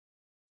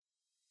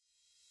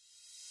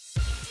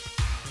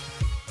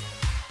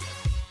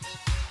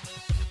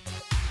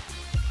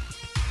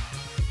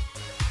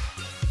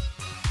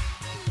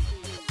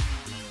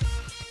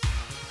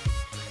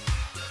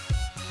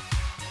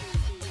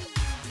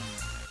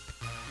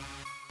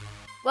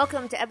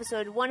Welcome to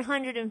episode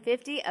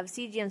 150 of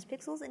CGM's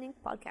Pixels and Ink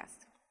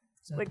podcast.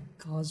 Is that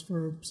cause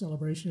for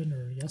celebration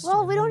or yes?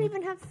 Well, we don't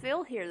even have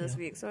Phil here this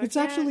week, so it's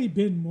actually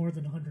been more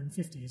than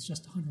 150. It's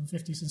just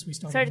 150 since we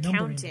started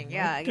counting. Them,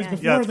 yeah, right?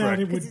 Because yeah. before that,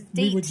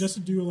 we would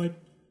just do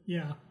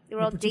they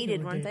were all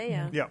dated, weren't they?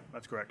 Yeah,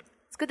 that's correct.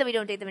 It's good that we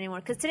don't date them anymore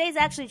because today's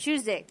actually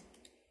Tuesday.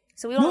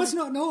 So we don't. No, it's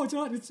not. No, it's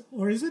not.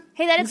 Or is it?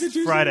 Hey, is it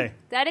Tuesday? Friday.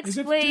 That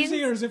explains. Is it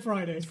Tuesday or is it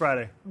Friday? It's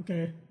Friday.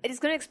 Okay. It is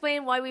going to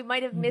explain why we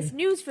might have missed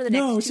news for the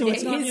next 2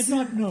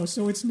 days.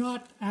 So it's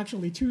not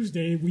actually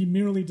Tuesday. We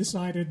merely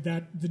decided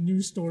that the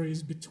news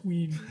stories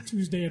between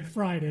Tuesday and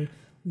Friday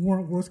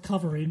weren't worth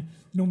covering,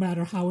 no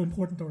matter how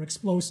important or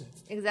explosive.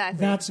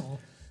 Exactly. That's all.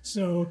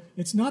 So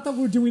it's not that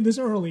we're doing this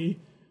early.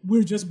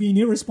 We're just being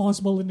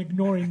irresponsible and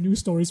ignoring news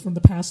stories from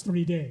the past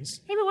 3 days.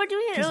 Hey, but we're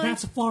doing it early.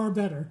 That's far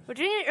better. We're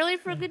doing it early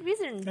for a good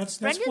reason.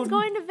 Brendan's what,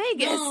 going to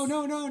Vegas.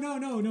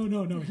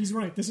 No. He's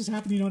right. This is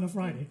happening on a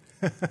Friday.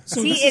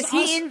 So is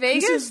he in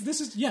Vegas?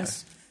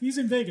 Yes, he's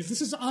in Vegas.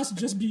 This is us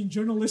just being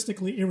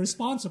journalistically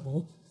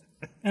irresponsible,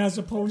 as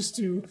opposed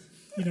to,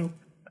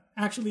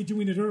 actually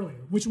doing it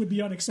earlier, which would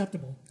be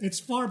unacceptable. It's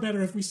far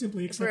better if we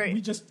simply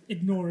we just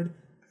ignored.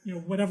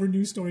 Whatever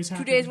news stories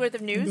happen. 2 days worth of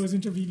news? In those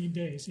intervening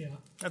days, yeah.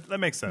 That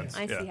makes sense.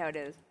 I see how it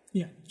is.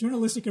 Yeah,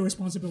 journalistic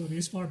irresponsibility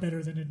is far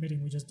better than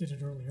admitting we just did it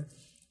earlier.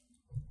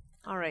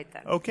 All right,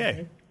 then.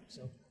 Okay.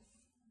 So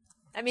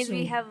that means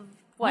we have,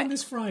 what? On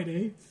this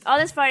Friday,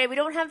 we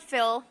don't have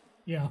Phil.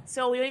 Yeah.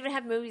 So we don't even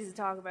have movies to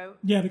talk about.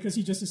 Yeah, because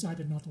he just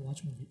decided not to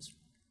watch movies.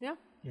 Yeah?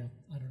 Yeah,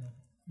 I don't know.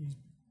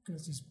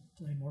 Because he's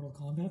playing Mortal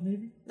Kombat,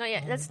 maybe? Not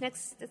yet. That's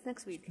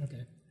next week.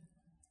 Okay.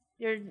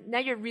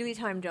 You're really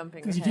time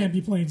jumping. Because you can't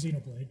be playing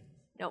Xenoblade.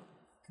 Nope.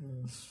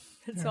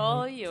 It's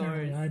all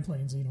yours. I'm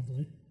playing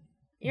Xenoblade.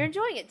 You're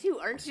enjoying it too,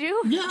 aren't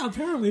you? Yeah,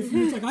 apparently.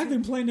 It's like I've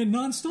been playing it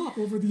nonstop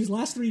over these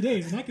last 3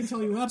 days, and I can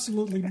tell you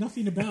absolutely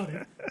nothing about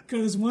it.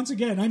 Because once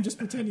again, I'm just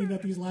pretending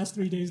that these last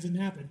 3 days didn't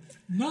happen.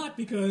 Not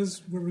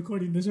because we're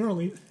recording this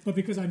early, but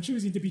because I'm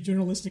choosing to be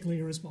journalistically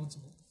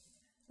irresponsible.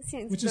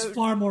 Which is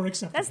far more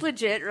acceptable. That's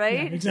legit, right?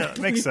 Yeah,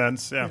 exactly. Yeah, makes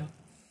sense, yeah.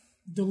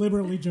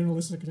 Deliberately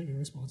journalistically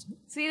irresponsible.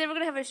 So either we're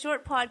going to have a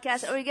short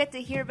podcast or we get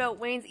to hear about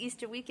Wayne's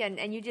Easter weekend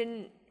and you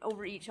didn't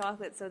overeat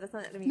chocolate, so that's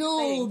not going to be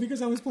exciting. No,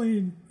 because I was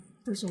playing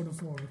Persona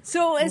 4.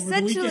 So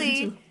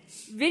essentially,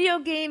 video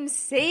games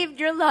saved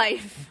your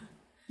life.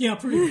 Yeah,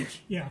 pretty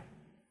much, yeah.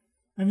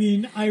 I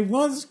mean, I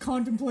was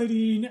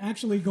contemplating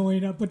actually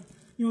going up, but,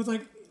 it's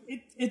like,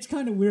 it's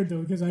kind of weird,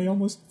 though, because I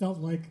almost felt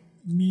like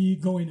me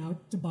going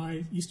out to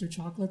buy Easter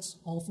chocolates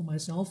all for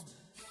myself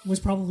was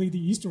probably the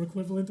Easter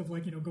equivalent of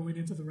going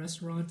into the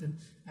restaurant and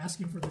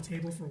asking for the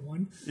table for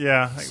one.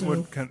 Yeah, I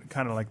would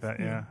kind of like that,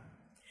 yeah.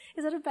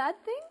 Is that a bad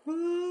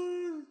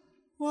thing?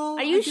 Well,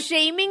 are you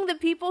shaming the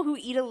people who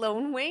eat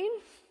alone, Wayne?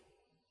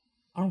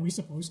 Aren't we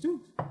supposed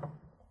to?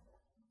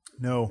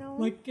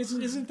 No.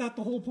 Isn't that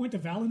the whole point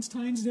of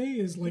Valentine's Day?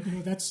 Is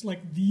that's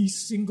the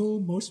single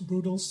most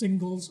brutal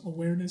singles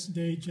awareness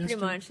day gesture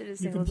pretty much, it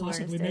is you can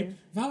possibly make. Day.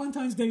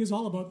 Valentine's Day is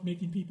all about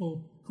making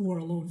people who are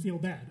alone feel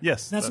bad.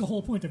 Yes. That's the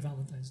whole point of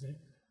Valentine's Day.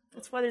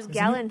 That's why there's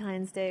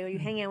Galentine's Day, where you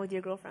hang out with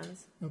your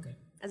girlfriends. Okay.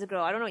 As a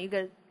girl. I don't know what you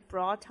get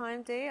Bra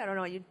Time Day. I don't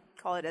know what you'd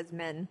call it as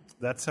men.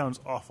 That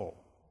sounds awful.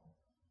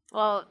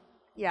 Well,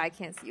 yeah, I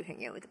can't see you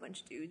hanging out with a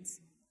bunch of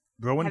dudes.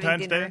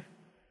 Browentine's Day?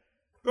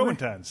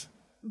 Browentine's.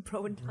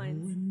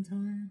 Browentine's.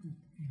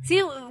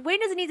 See, Wayne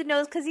doesn't need to know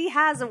this because he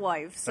has a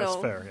wife. So that's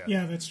fair, yeah.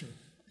 Yeah, that's true.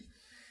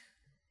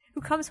 Who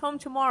comes home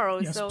tomorrow.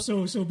 Yes,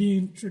 so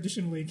being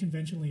traditionally,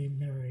 conventionally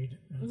married.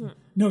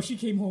 No, she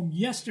came home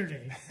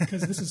yesterday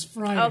because this is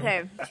Friday.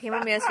 Okay, she came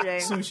home yesterday.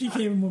 So she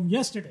came home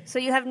yesterday. So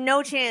you have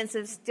no chance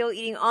of still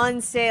eating on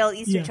sale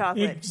Easter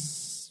chocolate.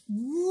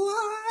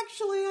 Well,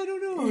 actually, I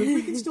don't know. If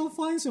we can still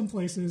find some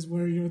places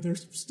where they're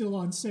still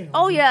on sale.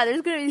 Oh, yeah,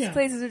 there's going to be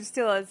places that are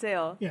still on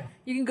sale. Yeah.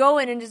 You can go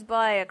in and just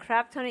buy a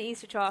crap ton of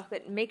Easter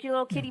chocolate and make your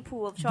little kiddie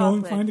pool of chocolate. Go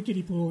and find a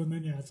kiddie pool, and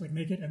then, it's like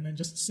make it and then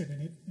just sit in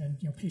it and,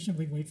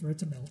 patiently wait for it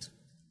to melt.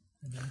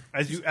 And then,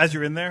 as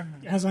you're in there?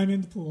 As I'm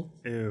in the pool.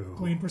 Ew.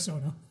 Playing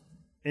Persona.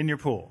 In your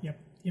pool? Yep,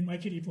 in my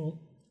kiddie pool.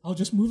 I'll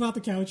just move out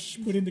the couch,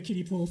 put in the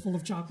kiddie pool full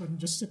of chocolate, and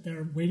just sit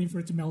there waiting for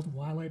it to melt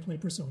while I play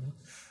Persona.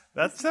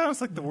 That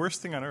sounds like the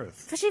worst thing on earth.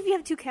 Especially if you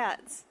have two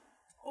cats.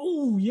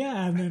 Oh,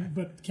 yeah,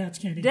 but cats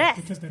can't eat it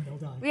because then they'll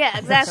die. Yeah,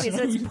 exactly.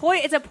 So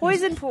it's a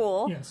poison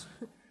pool yes.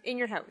 in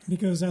your house.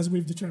 Because as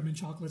we've determined,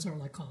 chocolates are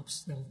like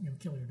cops. They'll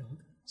kill your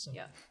dog. So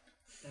yeah.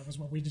 That was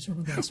what we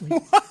determined last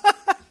week.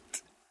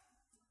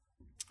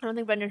 I don't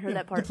think Brendan heard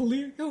that part. The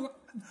police.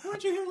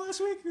 Weren't you here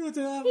last week? You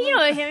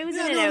know him. He was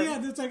in and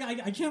out. Yeah, it's like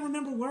I can't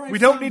remember where I. We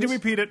don't need to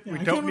repeat it. Yeah,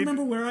 I can't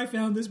remember where I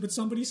found this, but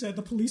somebody said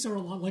the police are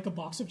a lot like a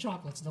box of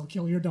chocolates. They'll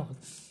kill your dog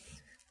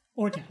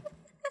or cat.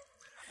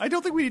 I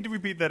don't think we need to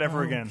repeat that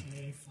ever again.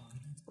 Okay, fine.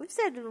 We've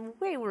said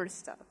way worse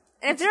stuff.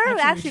 And if there are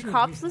actually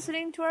cops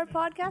listening to our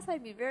podcast,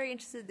 I'd be very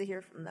interested to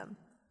hear from them.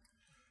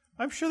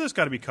 I'm sure there's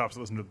got to be cops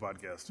that listen to the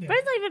podcast. Yeah.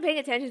 Brendan's not even paying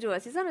attention to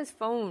us. He's on his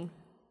phone.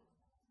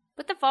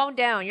 Put the phone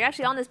down. You're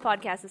actually on this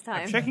podcast this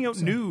time. Checking out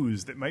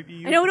news that might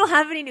be. I know we don't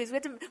have any news. We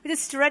have to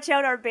stretch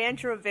out our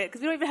banter a bit because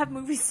we don't even have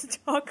movies to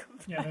talk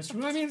about. Yeah, that's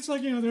true. I mean, it's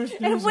like, there's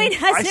And Wayne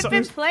hasn't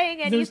been playing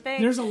there's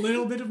anything. a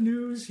little bit of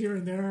news here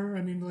and there.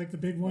 I mean, like the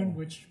big one,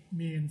 which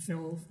me and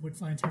Phil would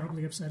find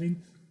terribly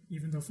upsetting,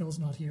 even though Phil's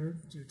not here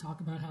to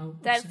talk about how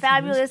That upset he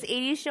fabulous is.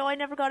 80s show I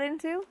never got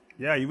into.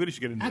 Yeah, you really should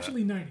get into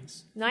Actually,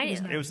 90s.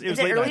 90s. that. It was Is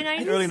late it early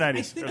 90s? 90s? Early I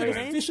 90s. think Early it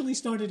 90s. officially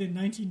started in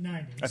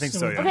 1990. I think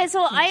so, yeah. Okay,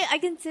 so I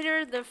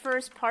consider the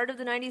first part of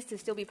the 90s to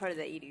still be part of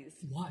the 80s.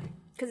 Why?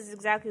 Because it's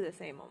exactly the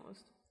same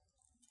almost.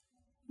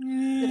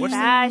 Eh, The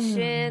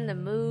fashion, the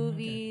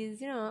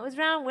movies, it was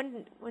around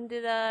when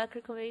did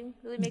Kurt Cobain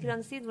really make it on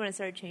the scenes when it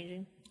started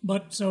changing?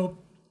 But so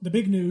the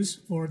big news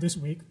for this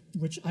week,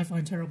 which I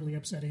find terribly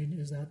upsetting,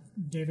 is that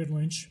David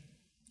Lynch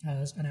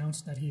has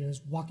announced that he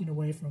is walking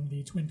away from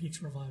the Twin Peaks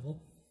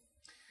revival.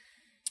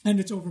 And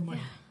it's over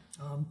money.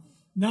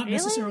 Not Really?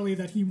 necessarily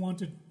that he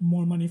wanted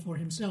more money for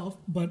himself,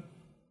 but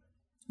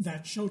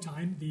that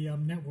Showtime, the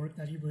network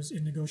that he was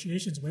in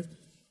negotiations with,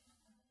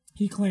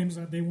 he claims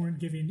that they weren't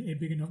giving a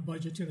big enough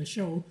budget to the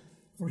show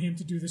for him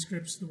to do the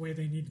scripts the way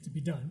they needed to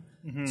be done.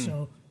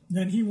 So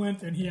then he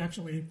went and he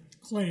actually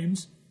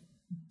claims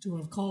to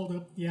have called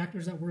up the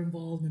actors that were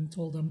involved and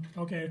told them,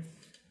 okay,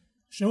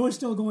 show is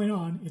still going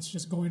on, it's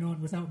just going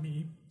on without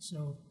me.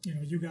 So,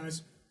 you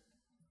guys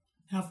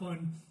have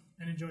fun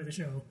and enjoy the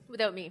show.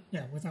 Without me.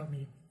 Yeah, without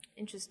me.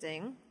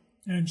 Interesting.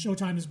 And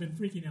Showtime has been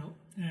freaking out,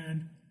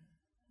 and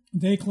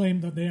they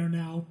claim that they are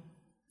now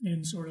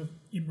in sort of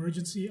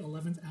emergency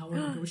 11th hour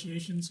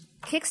negotiations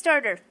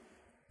Kickstarter.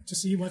 to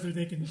see whether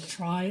they can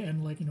try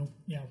and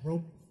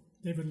rope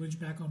David Lynch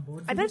back on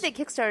board. I bet if they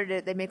kickstarted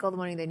it, they'd make all the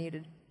money they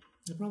needed.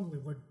 They probably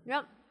would.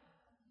 Yep.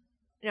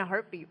 In a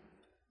heartbeat.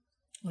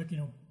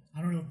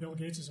 I don't know if Bill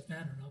Gates is a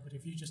fan or not, but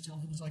if you just tell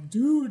him, it's like,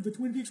 dude, the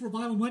Twin Peaks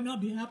revival might not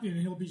be happening,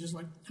 and he'll be just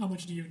like, how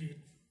much do you need?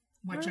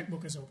 My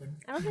checkbook is open.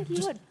 I don't think he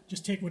just, would.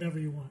 Just take whatever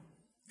you want,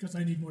 because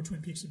I need more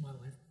Twin Peaks in my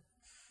life.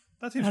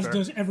 That seems As fair.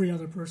 does every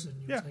other person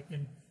Yeah.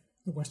 in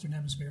the Western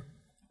Hemisphere.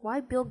 Why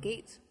Bill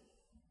Gates?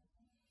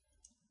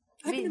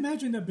 I can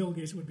imagine that Bill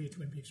Gates would be a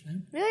Twin Peaks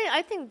fan. Really?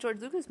 I think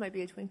George Lucas might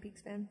be a Twin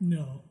Peaks fan.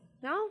 No.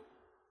 No?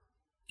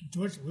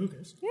 George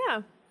Lucas.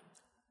 Yeah.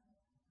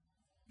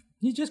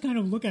 You just kind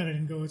of look at it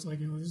and go, it's like,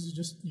 this is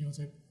just, it's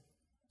like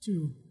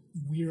too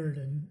weird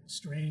and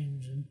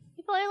strange. And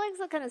He probably likes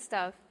that kind of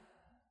stuff.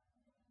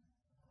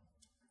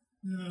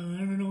 I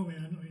don't know,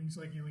 man. I mean, it's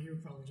like, you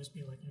would probably just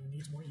be like,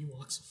 needs more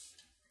Ewoks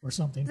or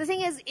something. The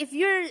thing is, if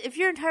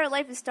your entire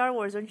life is Star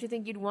Wars, don't you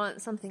think you'd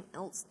want something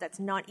else that's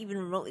not even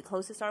remotely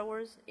close to Star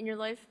Wars in your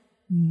life?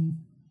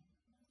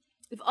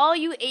 If all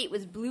you ate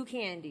was blue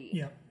candy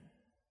Yeah.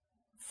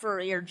 for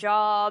your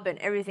job and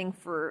everything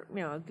for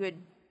a good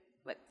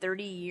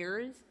 30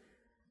 years,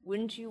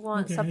 wouldn't you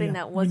want Okay, something yeah.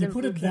 that wasn't when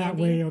you blue put it that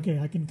candy? way, okay,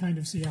 I can kind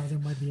of see how there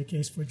might be a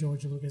case for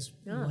George Lucas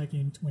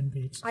liking Twin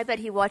Peaks. I bet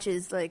he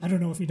watches I don't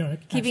know if he does.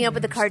 Keeping Up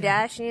with the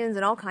Kardashians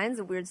and all kinds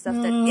of weird stuff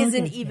that Oh,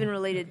 isn't okay, even yeah,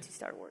 related to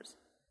Star Wars.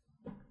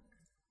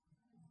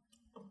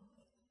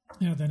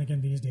 Then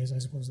again, these days, I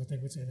suppose that they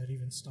would say that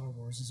even Star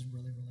Wars isn't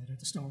really related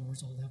to Star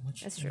Wars all that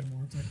much That's true.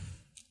 anymore. It's like,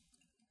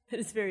 That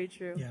is very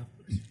true. yeah.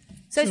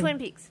 So, So- Twin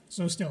Peaks.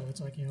 So still,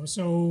 it's like,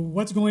 so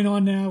what's going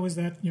on now is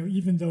that,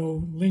 even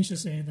though Lynch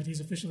is saying that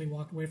he's officially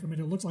walked away from it,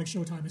 it looks like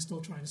Showtime is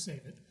still trying to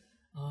save it.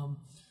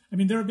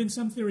 There have been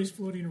some theories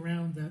floating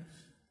around that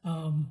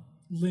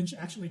Lynch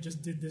actually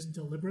just did this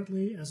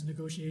deliberately as a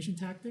negotiation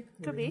tactic.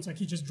 Could be. It's like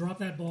he just dropped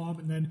that bomb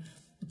and then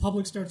the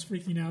public starts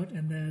freaking out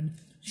and then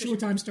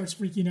Showtime starts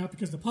freaking out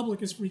because the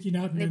public is freaking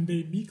out and then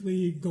they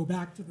meekly go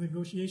back to the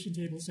negotiation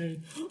table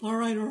saying, all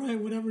right,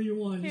 whatever you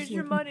want. Here's Just,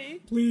 your money.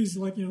 Please,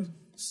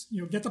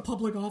 get the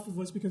public off of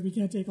us because we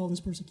can't take all this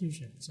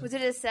persecution. So, Was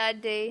it a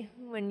sad day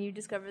when you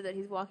discovered that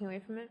he's walking away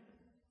from it?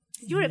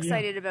 You were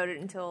excited about it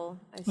until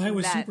I I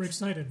was that. super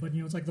excited, but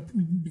it's like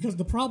because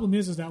the problem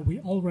is that we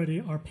already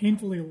are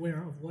painfully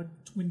aware of what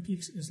Twin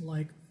Peaks is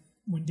like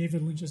when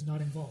David Lynch is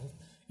not involved,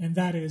 and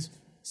that is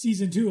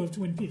season 2 of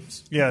Twin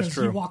Peaks. Yeah, that's because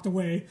true. He walked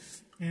away,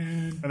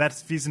 and And that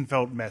season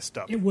felt messed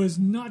up. it was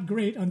not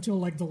great until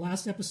like the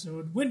last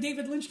episode when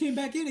David Lynch came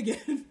back in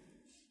again,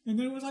 and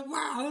then it was like,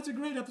 wow, that's a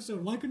great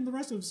episode. Why couldn't the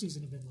rest of the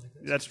season have been like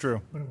this? That's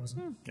true. But it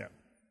wasn't. Yeah.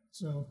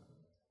 So,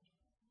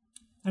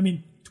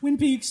 Twin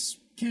Peaks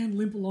can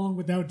limp along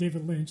without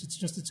David Lynch. It's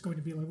just it's going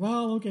to be like,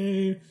 well,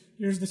 okay,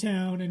 here's the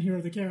town and here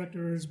are the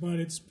characters, but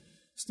it's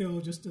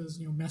still just as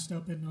messed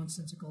up and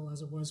nonsensical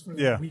as it was for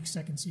that weak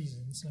second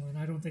season. So, and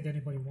I don't think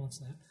anybody wants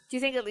that. Do you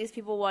think at least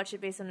people watch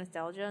it based on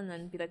nostalgia and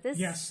then be like, this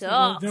Yes,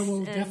 sucks? there will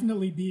and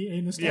definitely be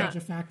a nostalgia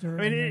Yeah. factor.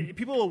 I mean, and then-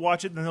 people will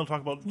watch it and then they'll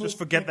talk about just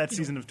forget that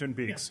season of Twin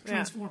yes, Peaks.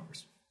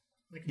 Transformers.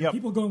 Yep.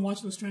 People go and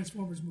watch those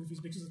Transformers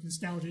movies because of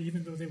nostalgia,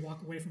 even though they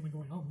walk away from it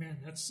going, "Oh man,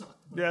 that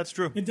sucked." But Yeah, that's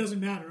true. it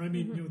doesn't matter.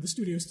 The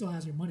studio still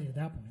has your money at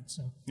that point.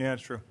 So, Yeah,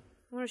 that's true. I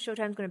wonder if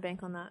Showtime's going to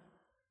bank on that.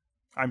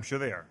 I'm sure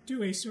they are.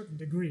 to a certain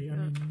degree,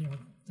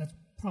 that's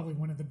probably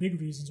one of the big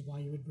reasons why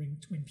you would bring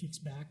Twin Peaks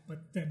back.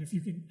 But then, if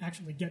you can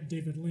actually get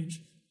David Lynch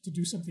to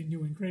do something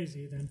new and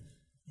crazy, then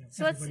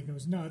So everybody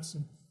goes nuts.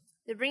 And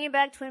They're bringing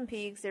back Twin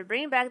Peaks. They're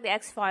bringing back the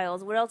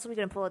X-Files. What else are we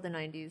going to pull out the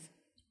 90s?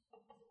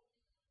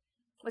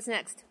 What's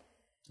next?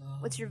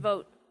 What's your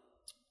vote?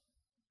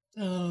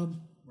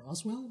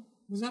 Roswell?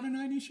 Was that a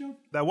 90s show?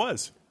 That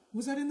was.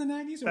 Was that in the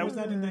 90s, or was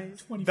that in the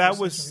 21st That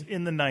was century?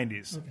 in the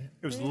 90s. Okay.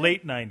 It was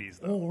late 90s,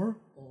 though.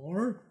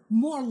 Or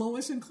more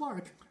Lois and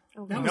Clark.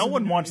 Okay. That was No in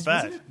one the wants 90s,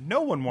 that. wasn't it?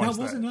 No one wants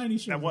That that. was a 90s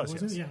show. That was,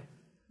 wasn't yes. it? Yeah.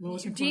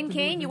 Lois and Dean Clark and the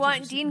Cain? You Adventures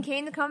want of Dean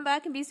Cain to come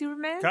back and be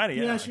Superman? Kind of,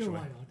 Yeah, yeah, sure, actually. why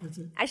not? It's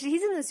Actually,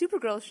 he's in the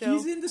Supergirl show.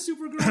 He's in the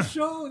Supergirl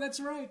show. That's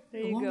right.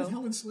 There you Along go. with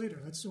Helen Slater.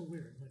 That's so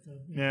weird. But,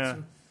 Yeah,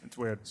 so it's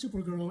weird.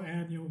 Supergirl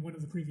and one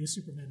of the previous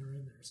Supermen are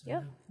in there. So,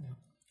 Yep. yeah.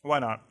 Why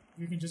not?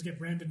 You can just get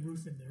Brandon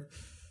Ruth in there.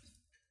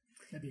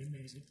 That'd be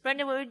amazing.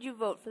 Brendan, what would you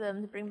vote for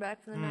them to bring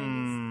back from the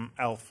 90s?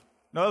 Elf.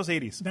 No, that was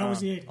 80s. That was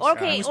the 80s.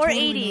 Okay, That was or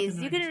totally not 80s.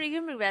 the You 90s.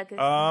 can bring back.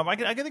 I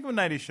can think of a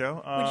 90s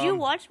show. Would you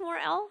watch more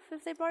Elf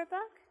if they brought it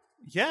back?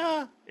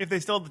 Yeah, if they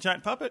still had the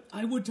giant puppet.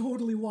 I would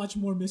totally watch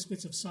more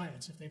Misfits of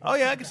Science if they. Oh,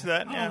 yeah, I brought can that see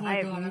that, back. yeah. Oh my I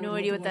have God, no would love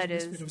idea to what that watch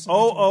is. Misfits of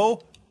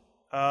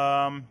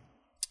Science.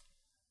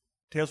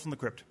 Tales from the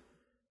Crypt.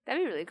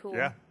 That'd be really cool.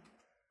 Yeah.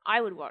 I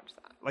would watch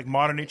that. Like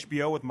modern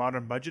HBO with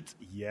modern budgets.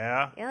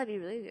 Yeah. Yeah, that'd be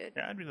really good.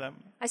 Yeah, I'd do that.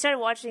 I started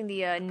watching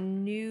the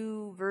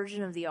new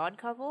version of The Odd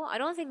Couple. I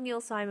don't think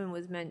Neil Simon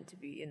was meant to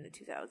be in the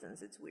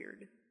 2000s. It's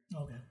weird.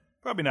 Okay.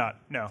 Probably not.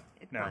 No.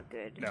 It's no. not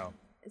good. No.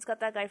 It's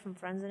got that guy from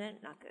Friends in it.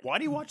 Not good. Why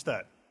do you watch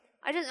that?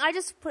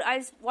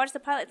 I watched the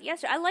pilot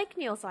yesterday. I like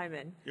Neil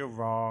Simon. You're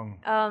wrong.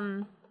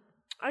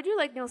 I do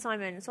like Neil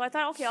Simon. So I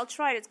thought, okay, I'll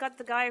try it. It's got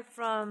the guy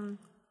from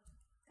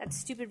that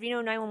stupid Reno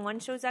 911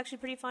 show. It's actually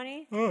pretty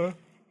funny.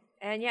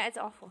 And yeah, it's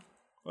awful.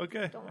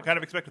 Okay. I kind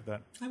of expected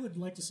that. I would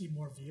like to see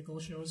more vehicle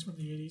shows from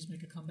the 80s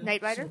make a comeback.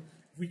 Knight Rider? So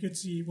we could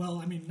see, well,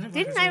 I mean, Knight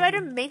Didn't Rider's Knight Rider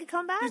already- make a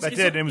comeback? That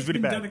did, and it was it's really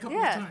been bad. done a couple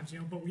Yeah. of times,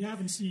 but we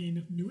haven't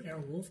seen new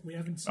Airwolf. We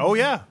haven't seen Oh,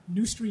 yeah.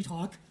 new Street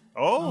Hawk.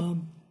 Oh.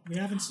 We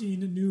haven't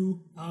seen a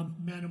new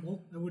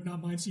Manimal. I would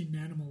not mind seeing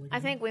Manimal again. I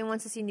think Wayne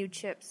wants to see new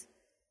Chips.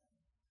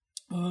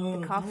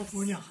 Oh, cops.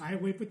 California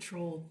Highway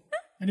Patrol.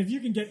 And if you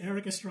can get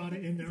Eric Estrada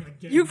in there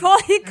again. You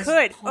probably as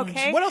could, Punch-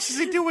 okay? What else is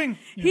he doing?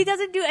 He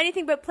doesn't do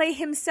anything but play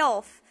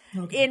himself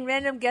Okay. in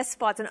random guest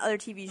spots on other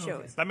TV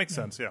shows. That makes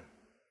sense, yeah.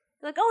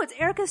 Like, oh, it's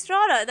Eric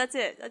Estrada. That's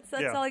it. That's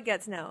Yeah. all he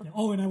gets now.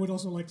 Oh, and I would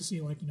also like to see,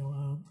 a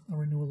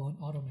renewal on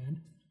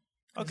Automan.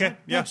 Okay,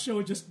 yeah. That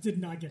show just did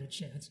not get a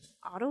chance.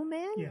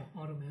 Automan? Yeah,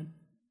 Automan.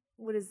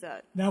 What is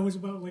that? That was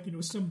about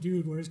some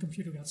dude where his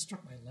computer got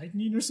struck by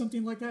lightning or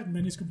something like that, and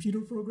then his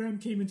computer program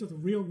came into the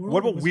real world.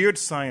 What and about was- Weird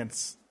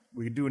Science?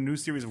 We could do a new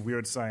series of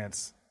Weird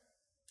Science.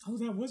 Oh,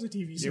 that was a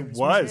TV It series.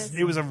 was.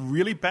 It was a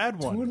really bad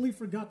one. Totally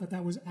forgot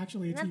that was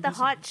actually a Isn't TV that the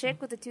hot series.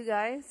 chick with the two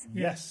guys?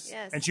 Yes.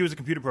 Yes. And she was a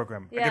computer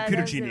program, a Yeah, computer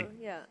that was genie. it.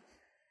 Yeah.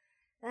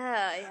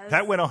 Yeah.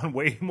 That went on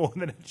way more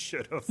than it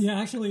should have. Yeah,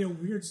 actually, a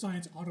Weird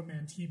Science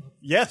Automan team up.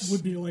 Yes.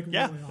 Would be like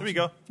Yeah, really awesome. there we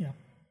go. Yeah,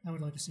 I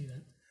would like to see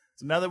that.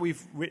 So now that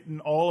we've written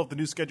all of the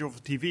new schedule for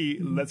TV,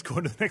 let's go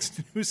to the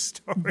next news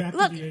story. Back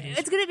Look, to the 80s.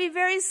 it's going to be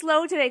very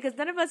slow today because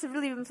none of us have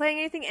really been playing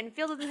anything, and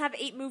Phil doesn't have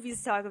 8 movies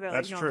to talk about.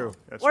 That's like true. normal.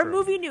 That's or true.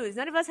 movie news.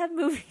 None of us have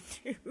movie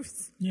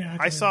news. Yeah,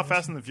 I saw actually,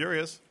 Fast and the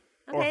Furious.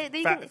 Okay, or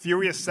then you can-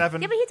 Furious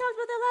 7. Yeah, but he talked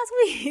about that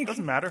last week.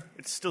 Doesn't matter.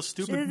 It's still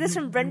stupid. Is this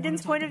from You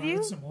Brendan's wanna point talk of view?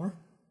 about it some more?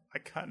 I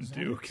can't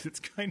do because it's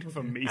kind of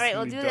amazing. All right,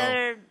 we'll do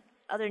the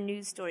other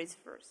news stories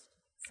first.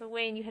 So,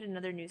 Wayne, you had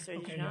another news story,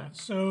 did Okay, you yeah. not?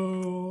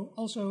 So,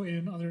 also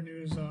in other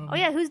news, Oh,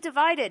 yeah, who's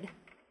divided?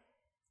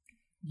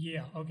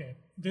 yeah, okay.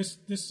 This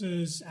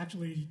is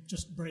actually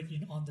just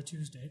breaking on the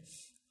Tuesday.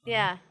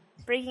 Yeah,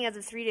 breaking as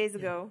of 3 days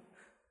ago.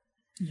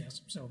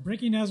 Yes, so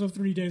breaking as of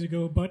 3 days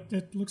ago, but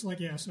it looks like,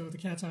 so the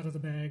cat's out of the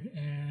bag,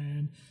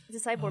 and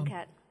It's a cyborg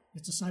cat.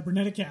 it's a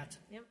cybernetic cat.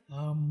 Yep.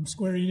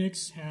 Square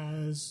Enix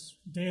has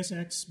Deus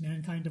Ex,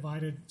 Mankind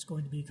Divided. It's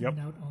going to be coming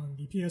Yep. out on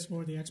the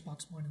PS4, the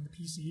Xbox One, and the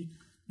PC.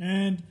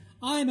 And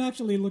I'm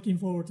actually looking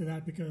forward to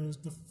that because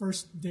the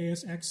first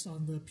Deus Ex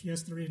on the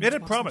PS3 and It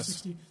had Xbox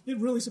promise. 360, it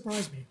really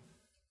surprised me.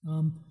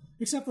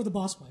 Except for the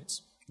boss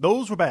fights.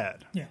 Those were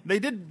bad. Yeah. They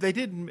did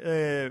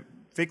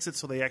fix it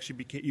so they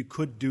actually you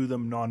could do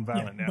them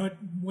non-violent now. But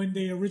when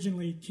they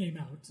originally came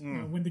out,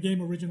 when the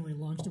game originally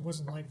launched, it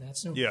wasn't like that.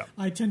 So Yeah.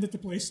 I tended to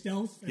play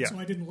stealth, and Yeah. so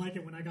I didn't like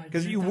it when I got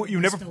 'Cause yanked you out of you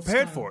my never stealth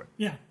prepared style. for it.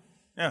 Yeah.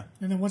 Yeah.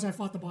 And then once I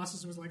fought the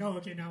bosses, it was like, oh,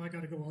 okay, now I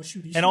got to go all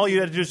shooty. And all you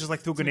had to do is just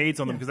like throw grenades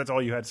on them yeah. because that's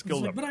all you had It's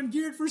skilled like, up. but I'm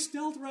geared for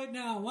stealth right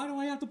now. Why do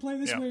I have to play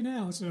this Yeah. way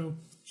now? So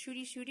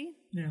Shooty.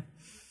 yeah.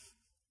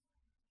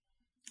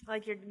 I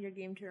like your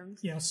game terms.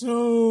 Yeah,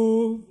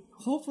 so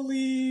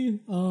hopefully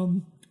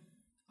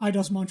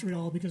IDOS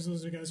Montreal, because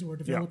those are the guys who are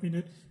developing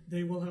it,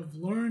 they will have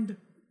learned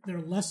their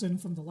lesson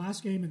from the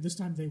last game, and this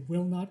time they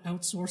will not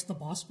outsource the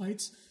boss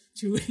fights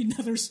to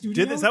another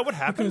studio. Is that what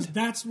happened? Because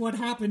that's what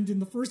happened in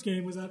the first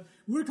game, was that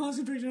we're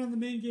concentrating on the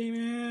main game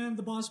and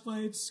the boss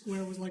fights.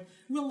 Square was like,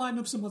 we'll line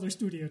up some other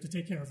studio to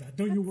take care of that.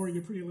 Don't you worry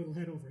your pretty little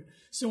head over it.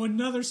 So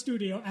another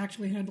studio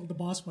actually handled the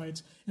boss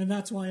fights, and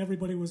that's why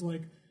everybody was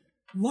like,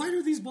 Why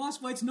do these boss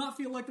fights not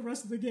feel like the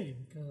rest of the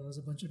game? Because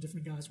a bunch of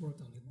different guys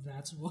worked on it.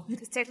 That's why.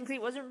 Because technically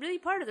it wasn't really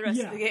part of the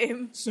rest of the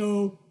game.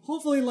 So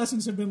hopefully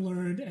lessons have been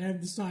learned,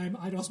 and this time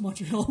Eidos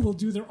Montreal will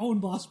do their own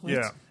boss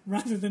fights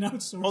rather than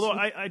outsource. Although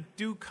I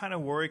do kind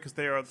of worry because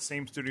they are the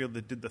same studio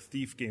that did the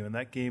Thief game, and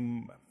that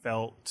game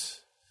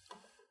felt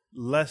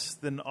less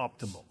than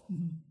optimal.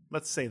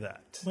 Let's say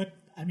that. But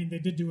I mean, they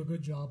did do a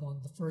good job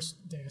on the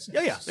first Deus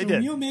Ex. Yeah, so, they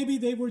did. You know, maybe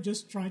they were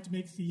just trying to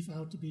make Thief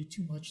out to be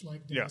too much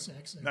like Deus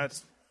Ex. And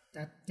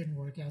that didn't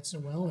work out so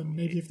well, and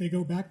maybe if they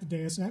go back to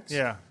Deus Ex...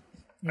 Yeah.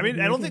 I mean,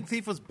 I don't think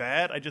Thief was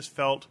bad. I just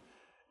felt...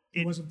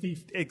 It wasn't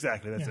Thief.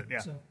 Exactly, that's it, yeah.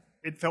 So,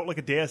 it felt like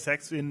a Deus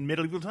Ex in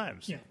medieval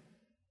times. Yeah,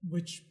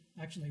 which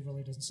actually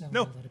really doesn't sound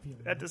all that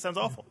appealing. That just sounds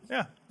awful,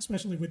 yeah.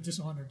 Especially with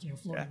Dishonored,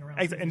 floating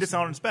around. And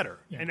Dishonored's better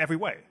in every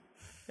way,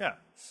 yeah.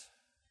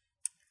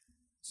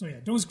 So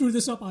yeah, don't screw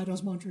this up,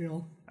 Eidos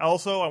Montreal.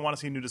 Also, I want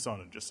to see new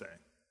Dishonored, just saying.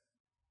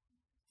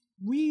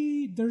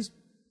 There's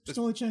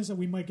still a chance that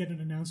we might get an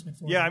announcement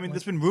for it. Yeah, I mean,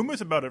 there's been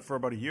rumors about it for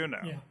about a year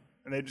now. Yeah.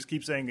 And they just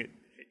keep saying it.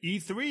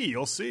 E3,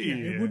 you'll see. Yeah,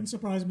 it wouldn't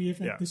surprise me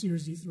if at this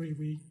year's E3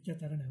 we get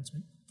that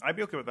announcement. I'd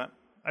be okay with that.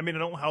 I mean, I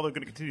don't know how they're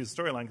going to continue the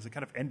storyline because it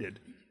kind of ended.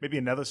 Maybe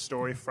another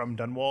story from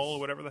Dunwall or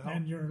whatever the hell.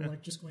 And you're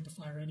just going to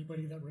fire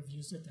anybody that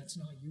reviews it that's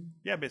not you?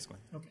 Yeah, basically.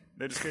 Okay.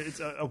 It's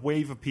a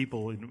wave of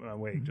people in a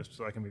way, just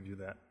so I can review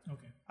that.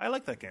 Okay. I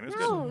like that game. It was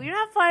No, good. you're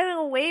not firing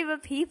a wave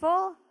of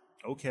people.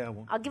 Okay, I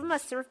won't. I'll give him a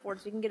surfboard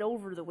so he can get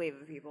over the wave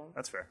of people.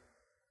 That's fair.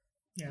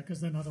 Yeah,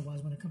 because then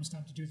otherwise when it comes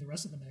time to do the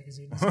rest of the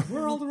magazine, it's like,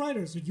 where are all the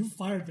writers? And you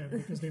fired them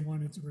because they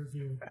wanted to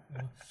review.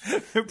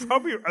 There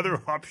probably are other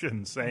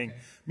options saying,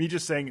 me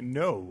just saying,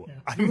 no. Yeah.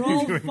 I'm You're all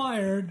reviewing.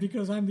 fired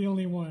because I'm the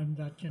only one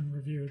that can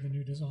review the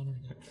new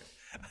Dishonored game.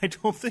 I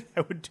don't think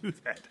I would do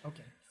that.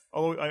 Okay.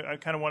 Although I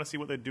kind of want to see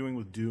what they're doing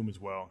with Doom as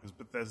well, because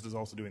Bethesda's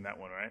also doing that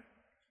one, right?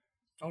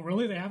 Oh,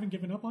 really? They haven't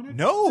given up on it?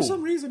 No! For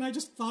some reason, I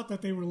just thought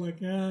that they were like,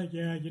 yeah,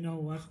 you know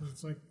what?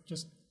 It's like,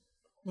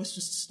 let's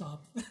just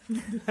stop.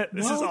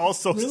 This is all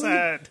so really?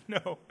 sad.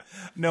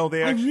 No,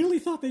 they I actually... really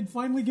thought they'd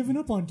finally given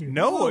up on Doom.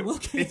 No, Oh,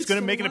 okay, it's going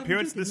to so make an why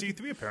appearance did this they-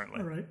 E3,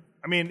 apparently. All right.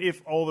 I mean,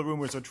 if all the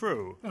rumors are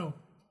true. Oh.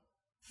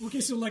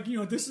 Okay, so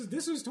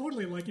this is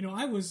totally like,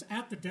 I was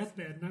at the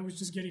deathbed and I was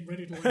just getting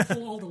ready to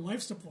pull all the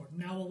life support.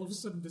 Now all of a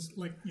sudden this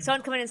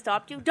Someone come in and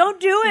stopped you? Don't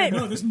do it!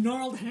 no, this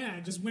gnarled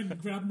hand just went and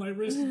grabbed my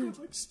wrist and was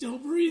like, still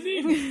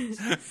breathing.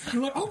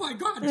 You're like, oh my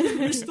god, dude,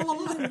 you're still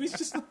alive. It's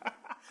just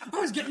I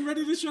was getting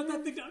ready to shut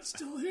that thing down. It's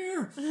still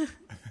here.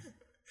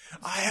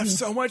 I have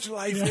so much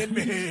life in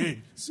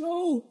me.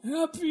 So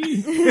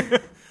happy.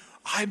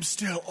 I'm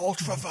still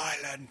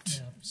ultra-violent.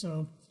 Yeah,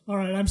 so, all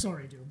right, I'm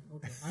sorry, dude.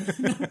 Okay.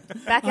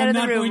 Back out I'm of the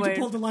not room, going to Wade.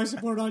 pull the life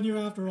support on you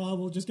after all.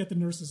 We'll just get the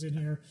nurses in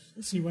here,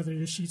 see whether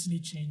your sheets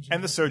need changing.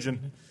 And the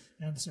surgeon.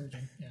 And the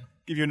surgeon, yeah.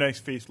 Give you a nice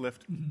facelift.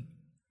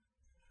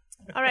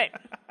 All right.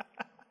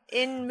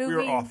 In movie... We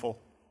were awful.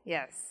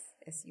 Yes,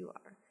 you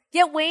are.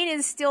 Yet Wayne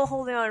is still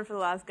holding on for The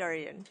Last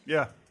Guardian.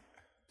 Yeah.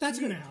 That's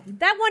going to happen.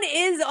 That one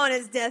is on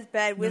his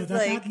deathbed with,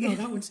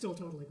 that one's still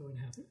totally going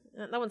to happen.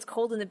 That one's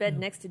cold in the bed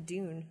next to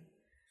Dune.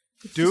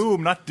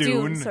 Doom, not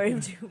Dune. Sorry,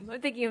 Doom.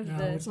 I'm thinking of No,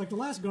 the... it's like the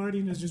Last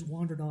Guardian has just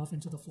wandered off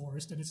into the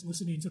forest and it's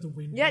listening to the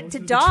wind. Yeah, blow to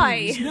through the die.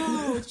 trees.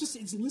 No,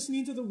 it's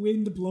listening to the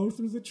wind blow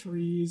through the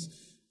trees.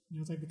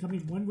 It's like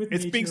becoming one with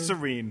nature. It's being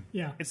serene.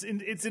 Yeah. It's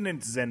in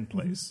its zen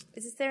place.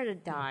 It's just there to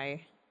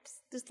die.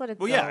 Just let it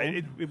Well, go. yeah,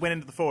 it went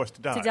into the forest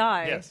to die. To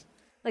die. Yes.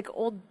 Like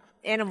old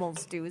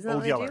animals do. Isn't that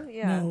Old what Yeller. they do?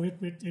 Yeah. No,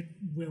 it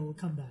will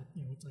come back.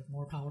 It's like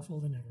more powerful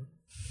than ever.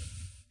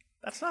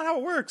 That's not how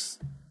it works.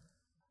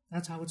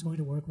 That's how it's going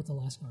to work with the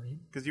Last Guardian.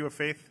 Because you have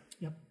faith?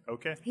 Yep.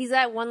 Okay. He's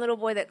that one little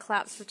boy that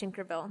claps for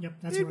Tinkerbell. Yep,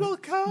 that's It right. will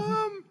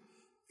come.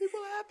 It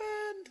will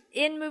happen.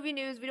 In movie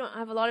news, we don't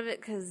have a lot of it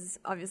because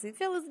obviously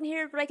Phil isn't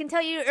here, but I can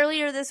tell you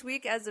earlier this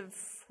week, as of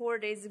 4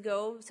 days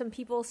ago, some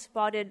people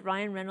spotted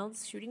Ryan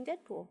Reynolds shooting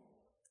Deadpool.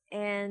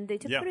 And they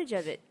took Yeah. footage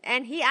of it.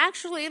 And he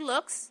actually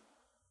looks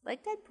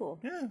like Deadpool.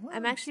 Yeah, well.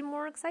 I'm actually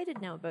more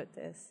excited now about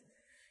this.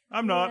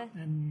 I'm not.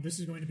 And this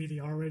is going to be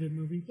the R-rated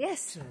movie?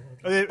 Yes. So,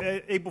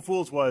 okay. April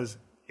Fool's was.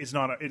 It's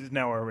not. It is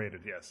now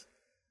R-rated. Yes.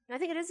 I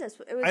think it is this.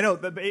 It was, I know.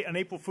 On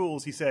April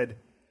Fool's, he said,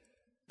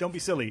 "Don't be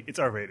silly. It's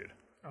R-rated."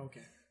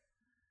 Okay.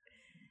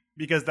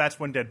 Because that's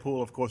when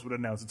Deadpool, of course, would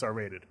announce it's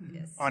R-rated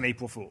Yes. on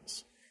April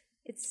Fool's.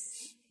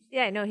 It's...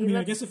 Yeah, no, he I mean, I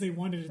looks... guess if they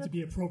wanted it to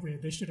be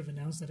appropriate, they should have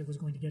announced that it was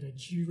going to get a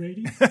G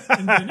rating.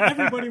 And then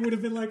everybody would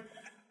have been like,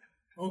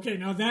 okay,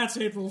 now that's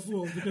April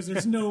Fool's because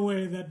there's no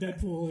way that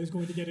Deadpool is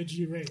going to get a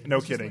G rating. No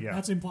It's just kidding, yeah.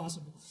 That's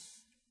impossible.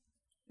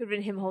 It would have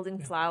been him holding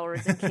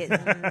flowers and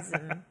kittens.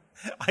 And...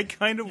 I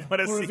kind of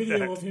want to Or a see video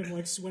that. of him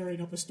like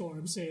swearing up a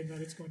storm saying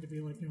that it's going to be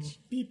like,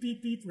 beep,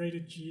 beep, beep,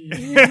 rated G.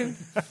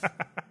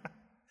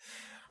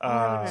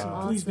 So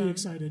please be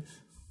excited.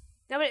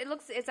 No, but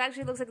it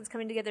actually looks like it's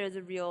coming together as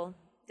a real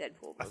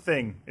Deadpool A movie.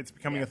 thing. It's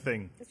becoming a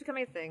thing. It's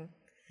becoming a thing.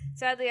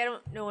 Sadly, I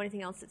don't know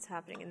anything else that's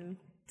happening in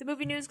the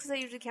movie news because I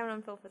usually count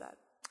on Phil for that.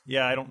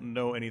 Yeah, I don't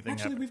know anything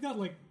Actually, happening. we've got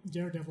like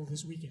Daredevil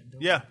this weekend.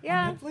 Don't Yeah. we?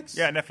 Yeah. On Netflix?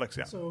 Yeah, Netflix,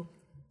 yeah. So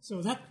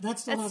So that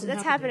still hasn't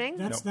that's happened.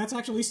 happening. That's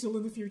actually still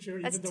in the future.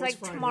 That's even though like it's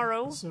Friday.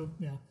 tomorrow. So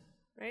yeah,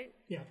 Right?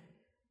 yeah.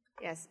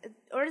 Yes.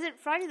 Or is it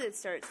Friday that it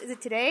starts? Is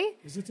it today?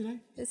 Is it today?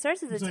 It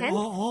starts as the It's like 10th?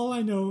 all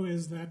I know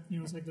is that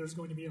it's like there's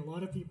going to be a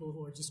lot of people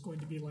who are just going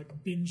to be like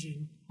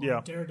binging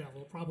on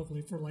Daredevil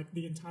probably for like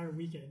the entire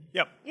weekend.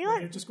 Yep. You know what?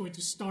 They're just going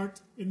to start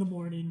in the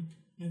morning,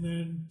 and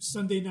then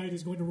Sunday night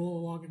is going to roll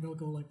along, and they'll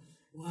go like,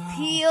 "Wow,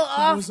 Peel that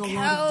off was a lot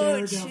of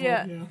couch." Daredevil."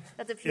 Yeah. Yeah.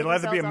 Have to peel It'll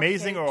either be themselves off the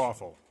amazing or couch.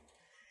 awful.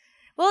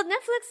 Well,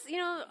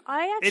 Netflix,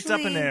 I actually... It's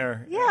up in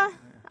there. Yeah.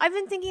 I've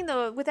been thinking,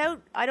 though,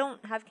 I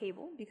don't have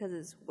cable because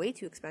it's way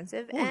too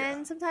expensive.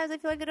 And sometimes I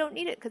feel like I don't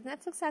need it because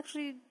Netflix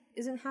actually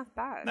isn't half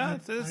bad. No,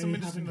 there's some I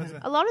interesting. haven't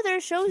had- A lot of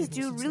their shows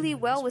do since really the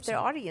well 90s, with their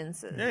so-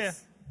 audiences. Yeah.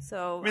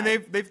 So, I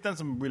mean, they've done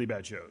some really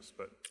bad shows,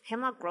 but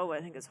Hemlock Grove,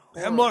 I think, is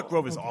horrible. Hemlock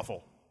Grove is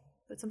awful.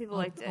 But some people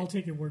liked it. I'll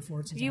take your word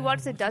for it. Did you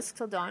watch the Dusk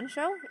Till Dawn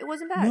show? It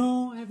wasn't bad.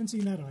 No, I haven't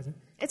seen that either.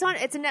 It's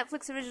a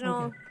Netflix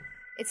original. Okay.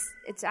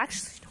 It's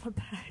actually not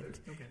bad.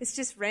 It's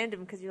just random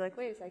because you're like,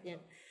 wait a second,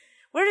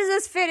 where does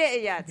this fit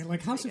in? Yeah, Yeah,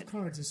 like House of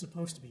Cards is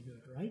supposed to be good,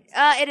 right?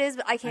 it is,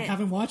 but I I can't.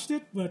 haven't watched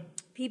it, but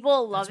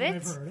People love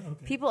That's what it. I've heard.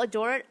 Okay. People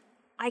adore it.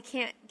 I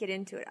can't get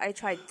into it. I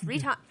tried 3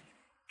 times.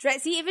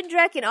 See, even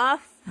Drekken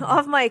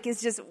off mic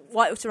is just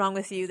what's wrong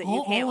with you that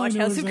you can't all watch I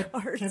know House is of that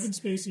Cards. Kevin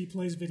Spacey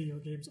plays video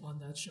games on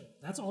that show.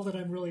 That's all that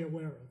I'm really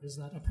aware of. Is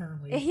that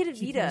apparently Yeah, he had a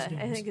plays Vita, I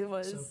games. think it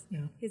was. So, yeah.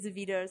 He has a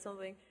Vita or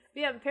something. But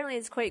yeah, apparently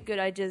it's quite good.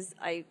 I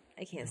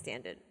can't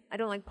stand it. I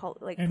don't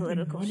like And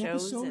political in one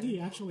shows. episode, and- he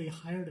actually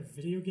hired a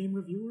video game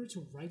reviewer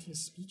to write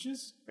his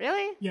speeches.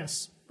 Really?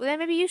 Yes, Well, then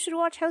maybe you should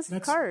watch House of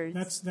that's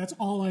Cards. that's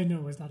all I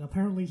know is that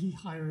apparently he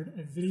hired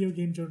a video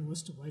game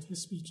journalist to write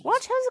his speeches.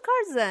 Watch House of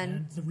Cards then.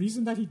 And the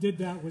reason that he did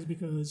that was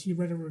because he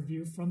read a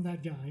review from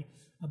that guy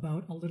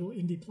about a little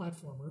indie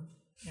platformer,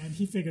 and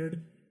he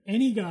figured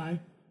any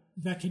guy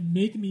that can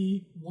make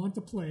me want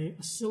to play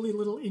a silly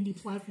little indie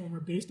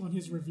platformer based on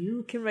his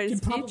review Can write a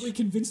speech? probably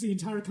convince the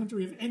entire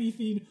country of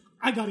anything.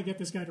 I got to get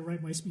this guy to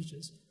write my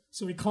speeches.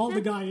 So he called the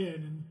guy in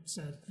and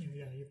said,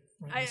 yeah, you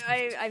write my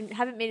speeches. I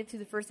haven't made it through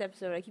the first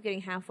episode. I keep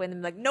getting halfway and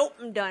I'm like, nope,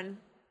 I'm done.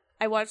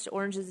 I watched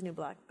Orange is the New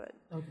Black, but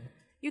Okay.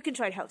 you can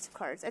try House of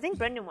Cards. I think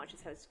Brendan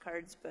watches House of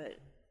Cards, but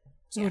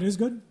So it is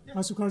good?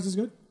 House of Cards is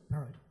good? All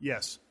right.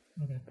 Yes.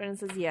 Okay. Brendan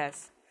says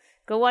yes.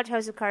 Go watch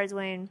House of Cards,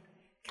 Wayne.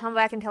 Come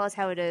back and tell us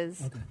how it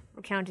is. Okay.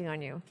 We're counting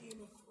on you.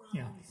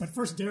 Yeah. But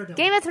first, Daredevil.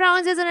 Game of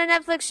Thrones isn't a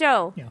Netflix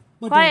show. Yeah.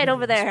 But Quiet Daredevil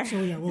over is. there.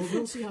 So yeah,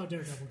 we'll see how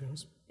Daredevil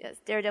goes. Yes,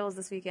 Daredevil's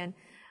this weekend.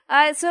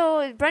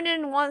 So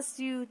Brendan wants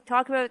to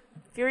talk about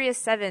Furious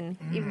 7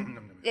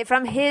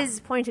 from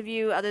his point of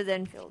view other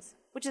than Phil's,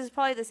 which is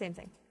probably the same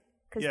thing.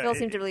 Because Yeah, Phil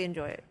seemed to really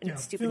enjoy it and Yeah,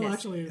 its Phil stupidness.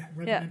 actually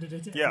recommended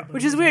it to Yeah. everybody.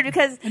 Which is weird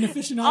because An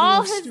aficionado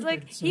all of his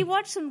stupid, so- he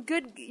watched some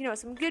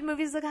good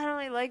movies like I don't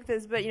really like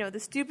this, but the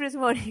stupidest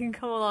one he can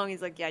come along,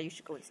 he's like, yeah, you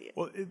should go and see it.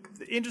 Well,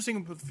 the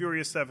interesting with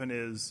Furious 7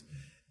 is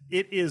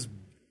it is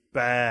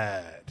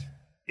bad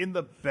in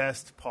the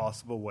best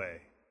possible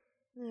way.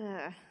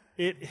 Ugh.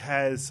 It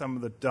has some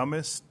of the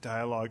dumbest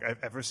dialogue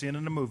I've ever seen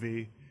in a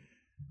movie,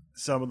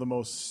 some of the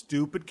most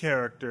stupid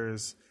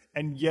characters,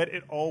 and yet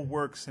it all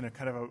works in a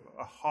kind of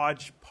a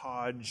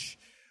hodgepodge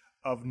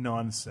of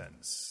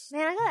nonsense.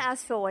 Man, I gotta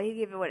ask Phil why he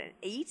gave it an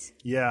 8?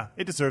 Yeah,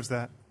 it deserves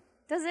that.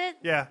 Does it?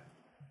 Yeah.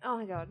 Oh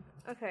my god.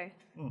 Okay.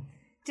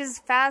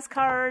 Just fast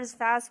cars,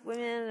 fast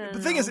women.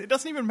 The thing is, it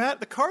doesn't even matter.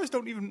 The cars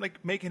don't even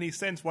make any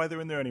sense why they're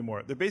in there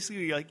anymore. They're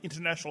basically like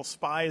international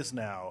spies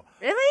now.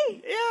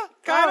 Really? Yeah,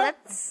 God, kind of.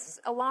 that's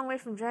a long way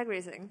from drag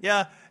racing.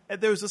 Yeah,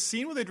 and there's a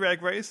scene where they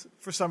drag race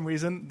for some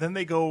reason. Then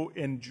they go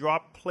and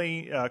drop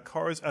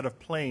cars out of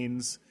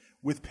planes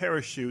with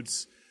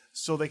parachutes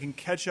so they can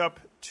catch up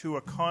to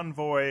a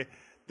convoy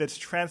that's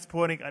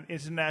transporting an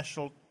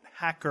international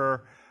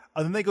hacker.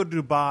 And then they go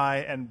to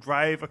Dubai and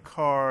drive a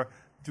car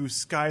through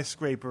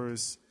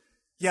skyscrapers.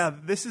 Yeah,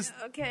 this is...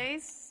 Okay,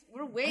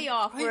 we're way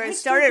off where I it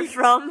still started think-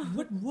 from.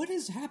 What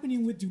is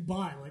happening with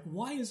Dubai? Like,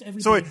 why is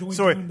everybody going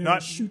Sorry, down there not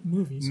to shoot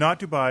movies?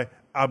 Not Dubai,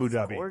 Abu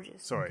Dhabi.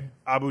 gorgeous. Sorry,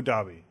 Abu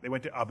Dhabi. They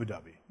went to Abu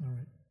Dhabi. All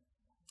right.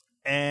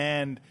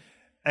 And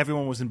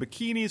everyone was in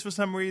bikinis for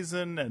some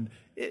reason, and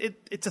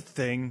it's a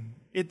thing.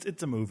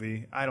 It's a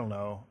movie. I don't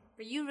know.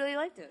 But you really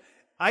liked it.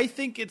 I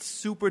think it's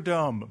super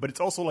dumb, but it's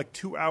also like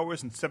 2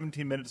 hours and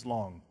 17 minutes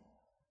long.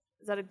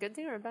 Is that a good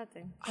thing or a bad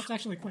thing? That's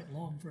actually quite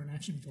long for an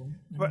action film.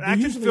 I But they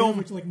action usually film-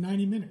 average like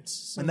 90 minutes.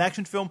 So An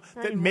action film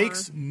that anymore.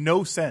 makes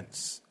no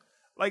sense.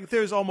 Like,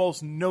 there's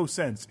almost no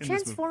sense in this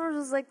movie. Transformers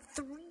was like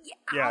 3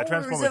 Yeah, hours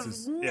Transformers of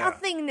is- yeah.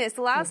 nothingness.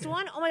 The last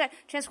one, oh my god,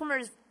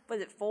 Transformers,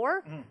 was it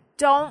 4?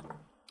 Don't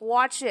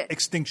watch it.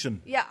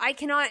 Extinction. Yeah, I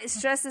cannot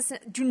stress this.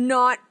 Do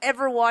not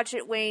ever watch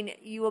it, Wayne.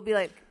 You will be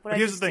like, what But I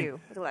here's just the thing. do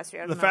with the last 3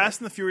 hours. The of my life. Fast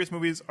and the Furious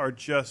movies are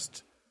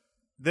just...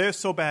 They're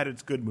so bad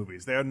it's good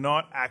movies. They are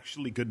not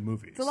actually good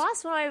movies. The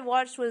last one I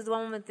watched was the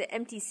one with the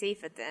empty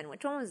safe at the end.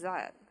 Which one was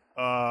that?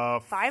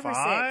 5 or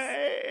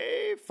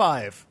 6?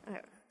 5. Okay,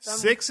 so I'm-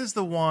 6 is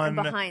the one...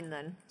 I'm behind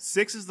then.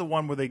 6 is the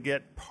one where they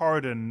get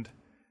pardoned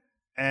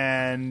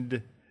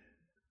and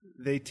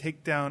they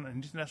take down an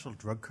international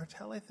drug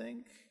cartel, I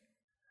think.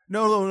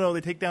 No.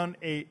 They take down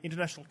a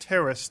international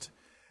terrorist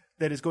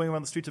that is going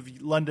around the streets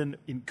of London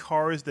in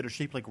cars that are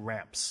shaped like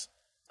ramps.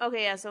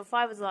 Okay, yeah. So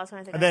 5 was the last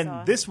one I think And I then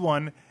saw. this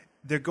one,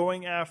 they're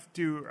going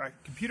after a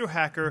computer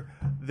hacker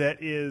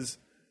that is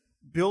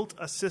built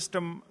a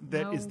system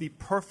that is the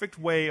perfect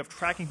way of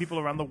tracking people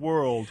around the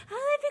world. How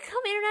do they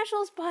become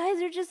international spies?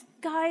 They're just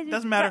guys.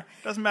 Doesn't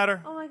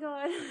matter. Oh my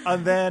god.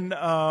 And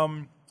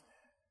then,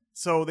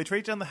 so they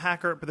trace down the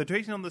hacker, but they're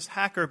tracing down this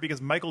hacker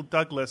because Michael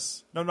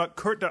Douglas, no, not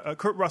Kurt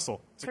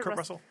Russell. Is it Kurt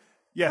Russell?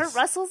 Yes. Kurt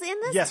Russell's in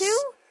this Yes. too?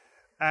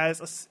 As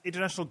an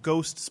international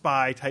ghost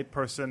spy type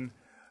person.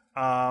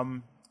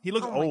 He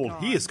looks my old.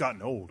 God. He has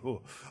gotten old. Like,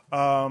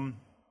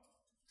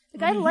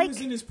 I He was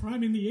in his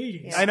prime in the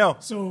 80s. I know.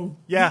 So,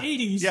 Yeah. the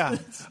 80s. Yeah.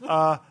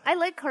 I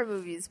like car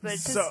movies, but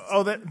it's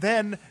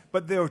just,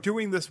 But they're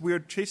doing this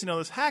weird chasing down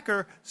this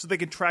hacker so they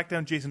can track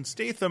down Jason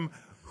Statham,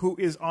 who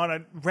is on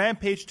a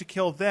rampage to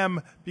kill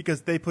them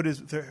because they put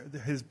his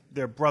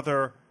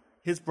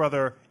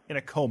brother in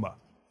a coma.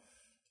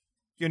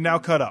 You're now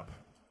cut up.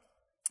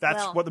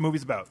 That's Well. what the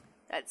movie's about.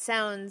 that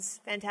sounds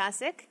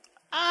fantastic.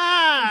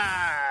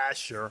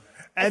 Sure.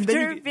 I'm And then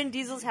sure you, Vin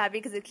Diesel's happy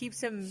because it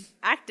keeps him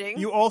acting.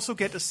 you also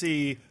get to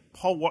see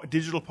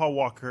digital Paul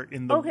Walker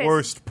in the Okay.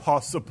 worst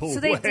possible so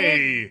they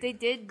way.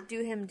 did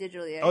do him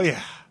digitally. Oh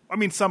yeah. I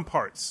mean, some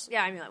parts.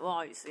 Yeah, I mean, like, well,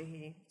 obviously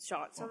he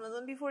shot some of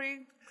them before he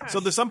crashed. So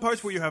there's some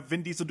parts where you have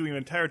Vin Diesel doing an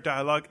entire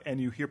dialogue, and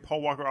you hear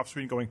Paul Walker off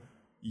screen going,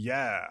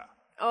 "Yeah."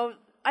 Oh,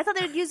 I thought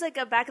they would use like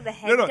a back of the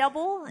head No.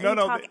 double and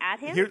talk at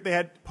him. Here they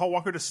had Paul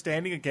Walker just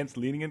leaning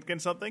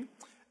against something,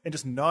 and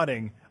just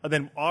nodding, and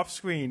then off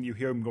screen you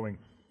hear him going,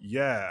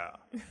 "Yeah,"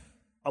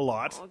 a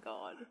lot. Oh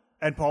god.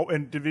 And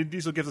Vin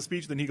Diesel gives a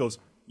speech, then he goes,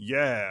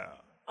 "Yeah,"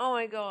 Oh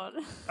my god.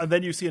 and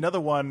then you see another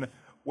one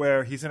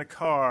where he's in a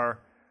car,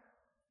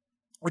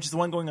 which is the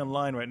one going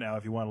online right now.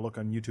 If you want to look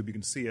on YouTube, you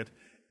can see it.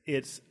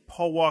 It's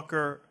Paul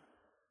Walker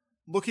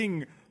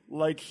looking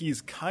like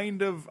he's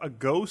kind of a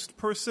ghost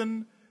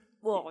person,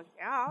 Well,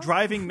 yeah.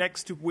 driving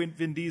next to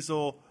Vin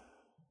Diesel,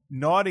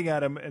 nodding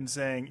at him and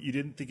saying, "You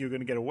didn't think you were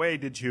going to get away,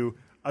 did you?"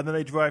 And then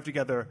they drive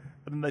together,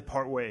 and then they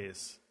part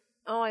ways.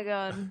 Oh my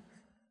god.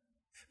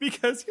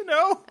 Because,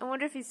 I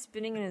wonder if he's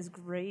spinning in his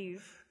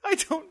grave. I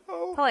don't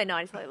know. Probably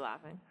not. He's probably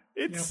laughing.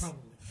 Yeah, It's probably.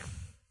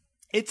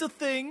 it's a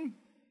thing.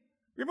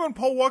 Remember when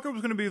Paul Walker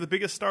was going to be the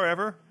biggest star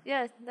ever?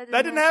 Yeah, That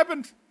didn't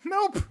happen.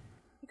 Nope.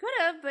 He could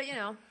have, but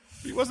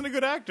He wasn't a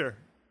good actor.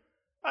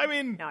 I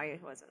mean, no, he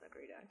wasn't a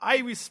great actor. I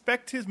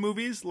respect his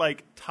movies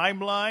like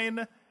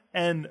Timeline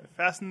and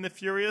Fast and the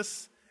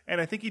Furious,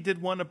 and I think he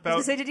did one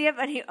about... So did he have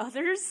any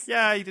others?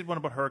 Yeah, he did one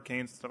about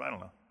hurricanes and stuff. I don't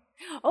know.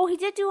 Oh, he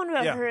did do one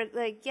about Yeah. her.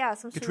 Like, yeah,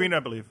 some sort of- Katrina, I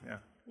believe, yeah.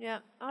 Yeah.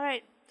 All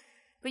right.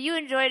 But you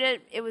enjoyed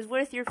it. It was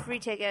worth your free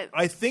ticket.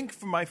 I think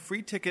for my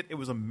free ticket, it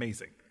was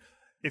amazing.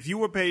 If you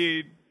were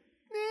paid...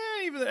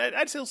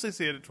 I'd still say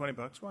see it at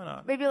 $20. Why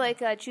not? Maybe like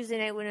Tuesday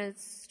night when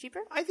it's cheaper.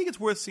 I think it's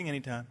worth seeing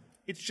anytime.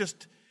 It's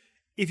just...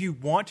 If you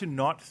want to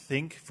not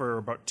think for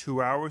about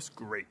 2 hours,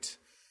 great.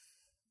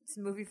 It's a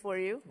movie for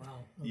you. Wow.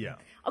 Okay. Yeah.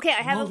 Okay,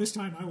 I have. All this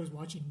time I was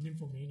watching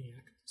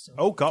Nymphomaniac. So.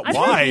 Oh, God, I've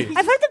why? Heard,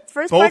 I've heard the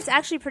first Both- part's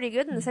actually pretty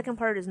good, and the second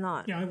part is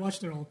not. Yeah, I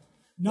watched it all.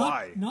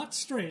 Why? Not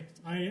straight.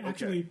 I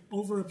actually,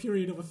 over a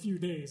period of a few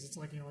days, it's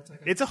like, it's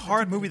like... It's a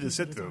hard I took movie it to piece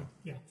sit at a through. time.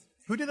 Yeah.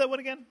 Who did that one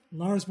again?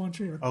 Lars von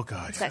Trier. Oh,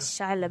 God. It's got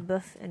Shia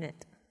LaBeouf in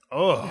it.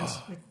 Oh.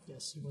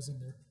 Yes, he was in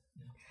there.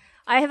 Yeah.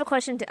 I have a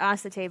question to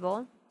ask the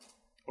table.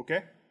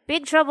 Okay.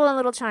 Big Trouble in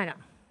Little China.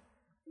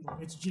 Well,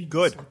 it's genius.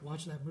 Good. Like,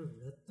 watch that movie.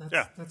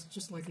 Yeah. That's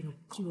just like, pure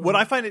What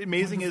I find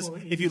amazing is,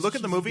 wonderful if you 80s look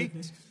at the cheesy movie,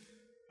 goodness.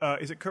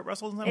 is it Kurt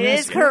Russell? In that It movie?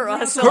 is Kurt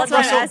Russell. Kurt That's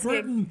what I'm Russell.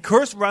 asking.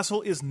 Kurt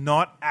Russell is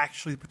not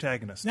actually the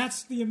protagonist.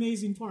 That's the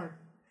amazing part,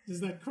 is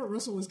that Kurt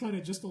Russell is kind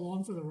of just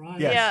along for the ride.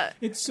 Yes. Yeah.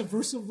 It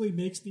subversively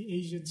makes the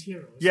Asians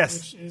heroes.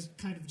 Yes. Which is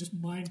kind of just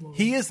mind-blowing.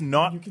 He is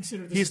not. when you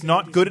consider this He's is the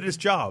not 80s good at movie. his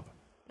job.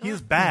 He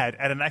is bad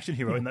at an action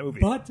hero in that movie.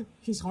 But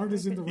his heart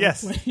is in the right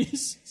Yes.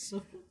 place.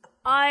 So,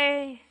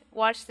 I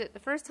watched it the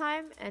first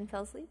time and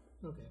fell asleep.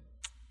 okay.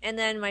 And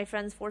then my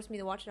friends forced me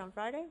to watch it on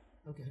Friday.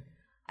 Okay.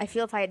 I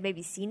feel if I had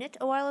maybe seen it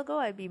a while ago,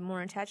 I'd be more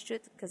attached to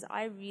it because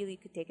I really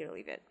could take it or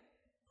leave it.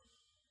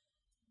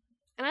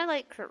 And I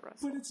like Kurt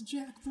Russell. But it's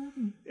Jack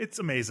Burton. It's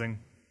amazing.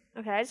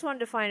 Okay, I just wanted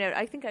to find out.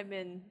 I think I'm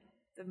in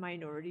the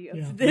minority of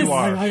Yeah. this. You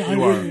are.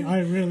 I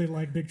really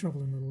like Big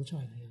Trouble in Little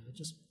China. Yeah,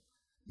 just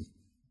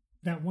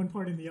that one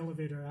part in the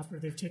elevator after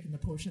they've taken the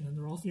potion and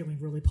they're all feeling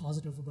really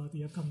positive about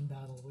the upcoming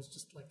battle was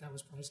just like, that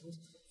was priceless.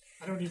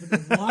 I don't even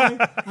know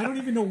why. I don't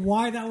even know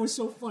why that was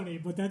so funny,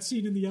 but that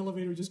scene in the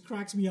elevator just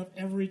cracks me up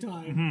every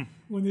time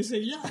when they say,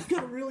 "Yeah, I've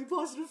got a really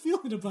positive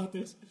feeling about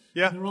this."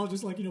 Yeah. and they're all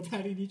just like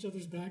patting each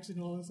other's backs and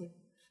all. It's like,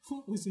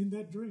 what was in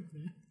that drink,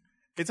 man?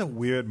 It's a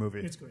weird movie.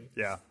 It's great.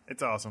 Yeah,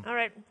 it's awesome. All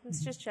right,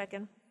 let's just check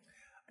in.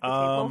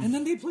 And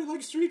then they play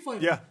like Street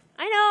Fighter. Yeah.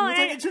 I know. It's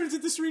and like it turns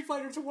into Street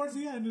Fighter towards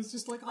the end. It's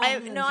just like, oh,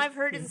 man, it's I've just-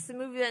 heard it's the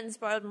movie that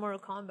inspired Mortal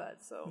Kombat.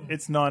 So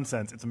It's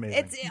nonsense. It's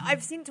amazing.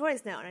 I've seen it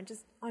twice now, and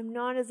I'm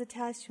not as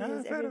attached to it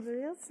as fair enough.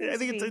 everybody else. I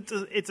think seems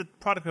to be. it's a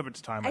product of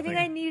its time. I think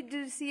I need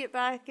to see it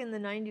back in the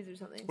 90s or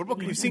something. What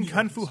about, you've seen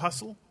Kung Fu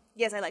Hustle?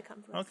 Yes, I like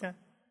Kung Fu Hustle.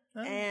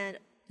 Okay. And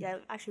yeah,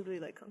 I actually really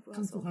like Kung Fu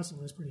Kung Fu Hustle.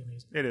 Hustle is pretty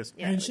amazing. It is.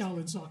 Yeah, And it was-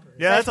 Shaolin Soccer.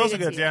 Yeah, that's That's also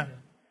pretty good. Yeah.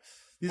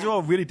 These are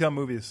all really dumb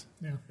movies.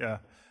 Yeah. Yeah.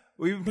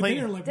 We've been But playing.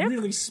 they are like They're-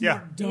 really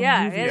smart, dumb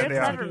Yeah, movies. they're Yeah, they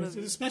are. clever Like,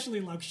 movies.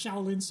 especially like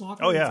Shaolin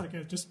Soccer. Oh, yeah. It's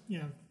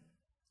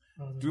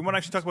like Do we want to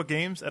actually talk about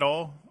games at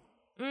all?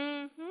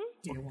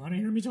 Do you want to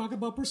hear me talk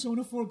about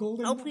Persona 4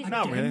 Golden? Oh, please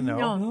Not don't. really.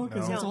 No. No,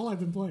 because No. that's all I've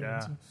been playing. Yeah.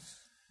 So.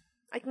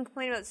 I can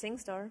complain about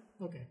SingStar.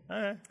 Okay.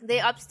 All right. They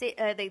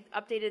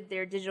updated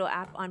their digital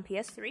app on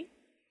PS3,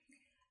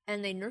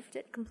 and they nerfed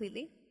it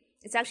completely.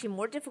 It's actually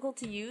more difficult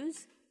to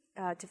use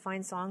to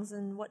find songs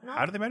and whatnot.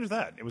 How did they manage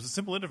that? It was a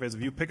simple interface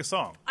of you pick a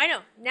song. I know.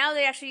 Now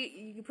they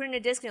actually, you put in a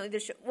disc and it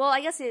just well, I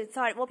guess they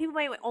thought, well, people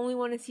might only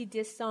want to see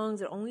disc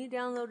songs or only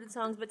downloaded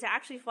songs, but to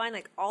actually find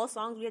like all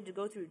songs, we had to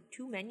go through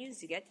 2 menus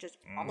to get just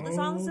all the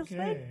songs to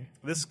play. Okay.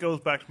 This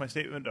goes back to my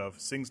statement of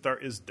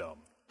SingStar is dumb.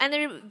 And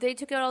they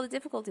took out all the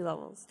difficulty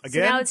levels.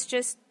 Again? So now it's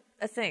just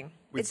a thing.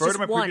 It's Refer just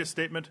to my one. previous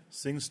statement.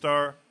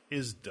 SingStar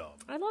is dumb.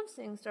 I love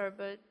SingStar,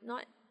 but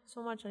not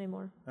so much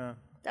anymore.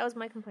 That was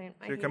my complaint.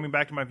 So you're coming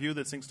back to my view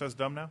that SingStar's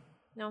dumb now?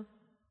 No.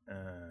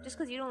 Just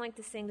because you don't like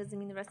to sing doesn't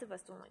mean the rest of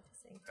us don't like to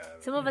sing.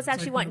 Some of us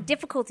actually like want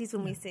difficulties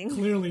when we sing.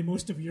 Clearly,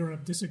 most of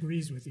Europe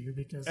disagrees with you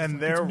because And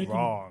it's they're making-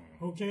 wrong.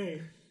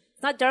 Okay,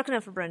 It's not dark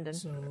enough for Brendan.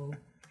 so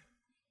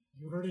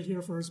you heard it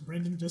here first.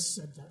 Brendan just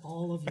said that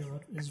all of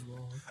Europe is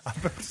wrong.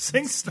 That's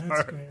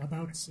SingStar. great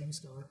about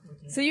SingStar.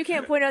 Okay. So you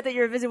can't point out that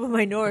you're a visible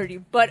minority,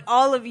 but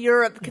all of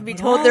Europe can be But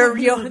told all they're of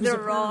Europe is they're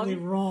apparently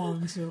wrong.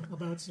 wrong. So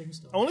about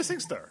SingStar. Only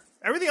SingStar.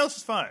 Everything else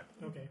is fine.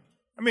 Okay.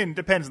 I mean, it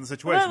depends on the What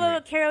situation.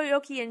 about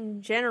karaoke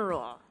in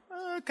general?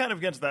 Kind of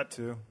against that,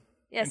 too,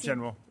 Yes, in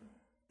general.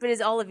 but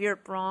is all of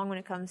Europe wrong when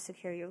it comes to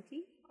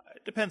karaoke?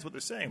 It depends what they're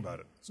saying about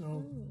it.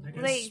 So I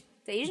guess Well,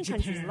 the Asian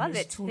countries Japan love is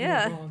it. totally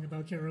Yeah. wrong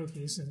about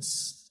karaoke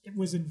since it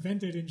was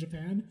invented in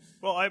Japan.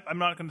 Well, I'm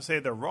not going to say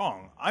they're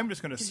wrong. I'm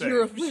just going to say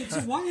Europe. Wait,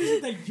 so why is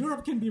it that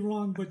Europe can be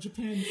wrong but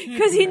Japan can't?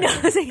 Because he be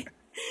wrong? knows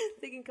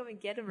they can come and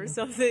get him or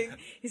something.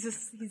 He's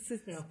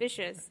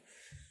suspicious.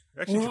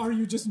 Actually, Or are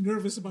you just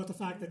nervous about the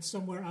fact that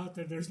somewhere out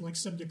there's like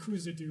some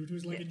Yakuza dude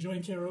who's like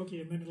enjoying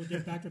karaoke and then it'll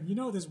get back to him, you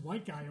know, this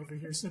white guy over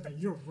here said that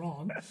you're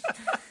wrong.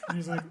 And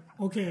he's like,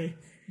 okay,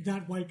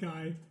 that white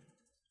guy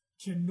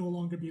can no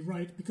longer be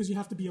right because you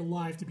have to be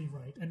alive to be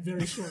right. And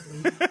very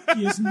shortly,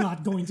 he is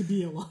not going to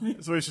be alive.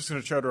 so he's just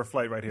going to charter a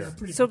flight right here.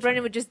 Pretty So much,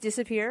 Brendan would just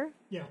disappear?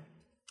 yeah.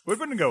 Where'd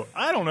Brendan go?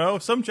 I don't know.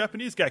 Some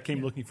Japanese guy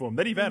came looking for him.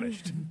 Then he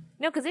vanished.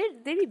 No, because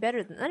they'd be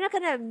better than. They're not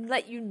going to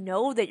let you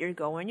know that you're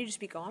going. You just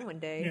be gone one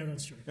day. Yeah,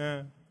 that's true.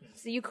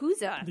 It's the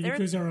Yakuza. The They're-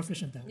 Yakuza are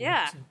efficient that way.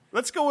 Yeah. so.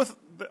 Let's go with.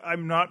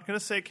 I'm not going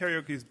to say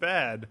karaoke is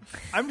bad.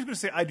 I'm just going to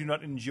say I do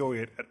not enjoy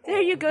it at all.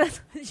 There you go. That's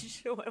what you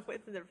should have went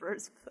with in the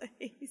first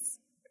place.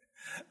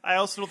 I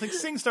also don't think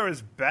SingStar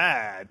is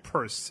bad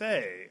per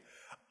se.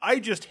 I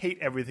just hate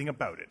everything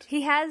about it.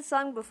 He has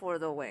sung before,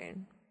 though,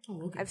 Wayne. Oh,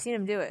 okay. I've seen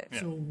him do it.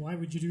 So why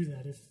would you do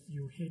that if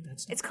you hate that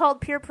stuff? It's called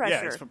peer Yeah,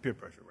 pressure. it's from peer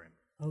pressure,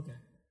 Wayne. Okay.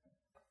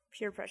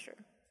 Peer pressure.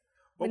 But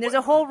When there's what-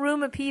 a whole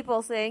room of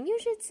people saying, you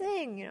should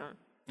sing, you know.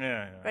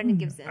 Yeah, Brendan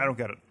gives in. I don't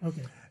get it.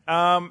 Okay.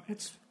 Um,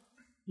 It's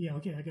yeah.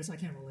 Okay. I guess I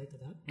can't relate to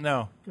that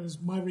no. because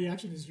my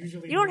reaction is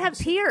usually You don't the have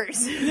opposite.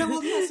 peers. Yeah,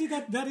 well, yeah. See,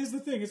 that is the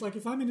thing. It's like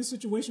if I'm in a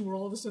situation where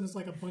all of a sudden it's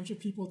like a bunch of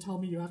people tell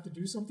me you have to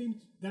do something,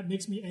 that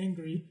makes me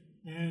angry,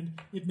 and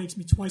it makes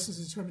me twice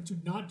as determined to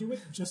not do it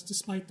just to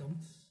spite them.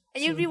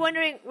 And you'd be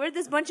wondering, where'd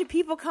this bunch of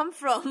people come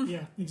from?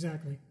 Yeah,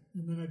 exactly.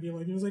 And then I'd be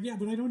like, it was like, yeah,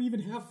 but I don't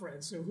even have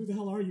friends, so who the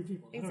hell are you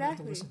people? I don't have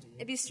to Exactly. listen to you.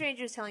 It'd be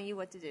strangers telling you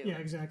what to do. Yeah,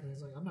 exactly.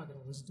 It's like I'm not going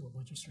to listen to a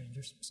bunch of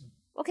strangers. So.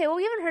 Okay, well,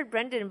 we haven't heard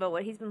Brendan about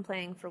what he's been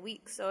playing for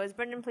weeks. So has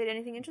Brendan played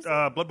anything interesting?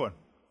 Bloodborne.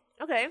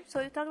 Okay,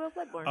 so talk about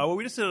Bloodborne. Well,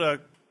 we just did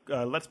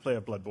a Let's Play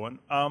of Bloodborne.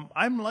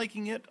 I'm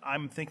liking it.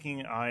 I'm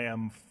thinking I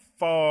am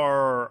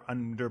far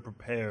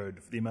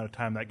underprepared for the amount of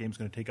time that game's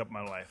going to take up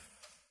my life.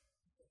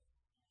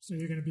 So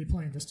you're going to be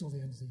playing this till the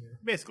end of the year.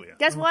 Basically, yeah.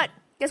 Guess what?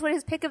 Guess what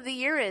his pick of the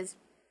year is?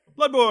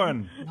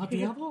 Bloodborne! Not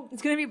Diablo?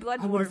 It's going to be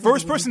Bloodborne. would've-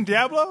 First-person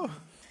Diablo?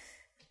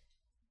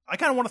 I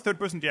kind of want a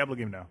third-person Diablo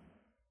game now.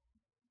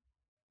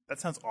 That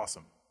sounds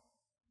awesome.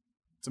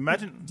 So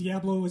imagine...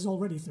 Diablo is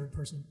already third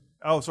person.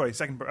 Oh, sorry,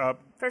 second...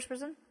 First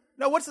person?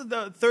 no, what's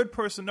the third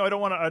person? No, I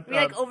don't want to... We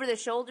like over the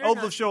shoulder? over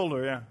not- the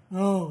shoulder, yeah.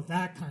 Oh,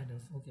 that kind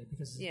of. Okay,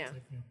 because Yeah. it's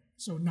like,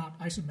 so not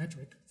isometric.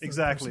 third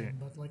Exactly. person,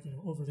 but like,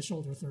 over the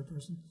shoulder third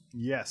person.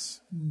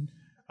 Yes.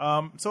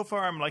 So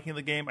far, I'm liking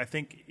the game. I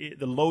think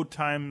the load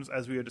times,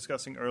 as we were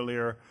discussing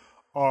earlier,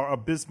 are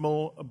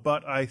abysmal,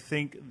 but I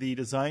think the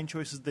design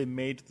choices they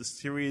made to the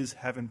series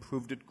have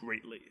improved it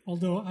greatly.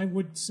 Although I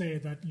would say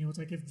that, it's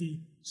like if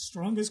the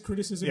strongest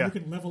criticism Yeah. you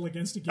can level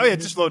against a game yeah,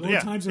 is just the load- load yeah,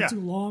 times are yeah. too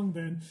long,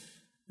 then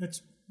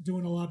that's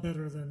doing a lot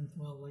better than,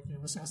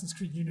 Assassin's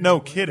Creed Unity. No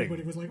where kidding.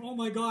 Everybody was like, oh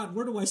my god,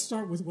 where do I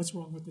start with what's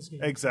wrong with this game?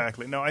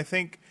 Exactly. No, I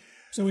think...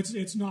 So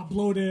it's not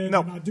bloated,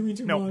 No. they're not doing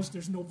too No. much,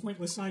 there's no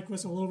pointless side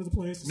quests all over the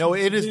place. It's No, not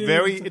it is big,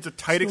 very- like, it's a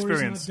tight story's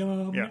experience. Not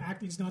dumb, Yeah.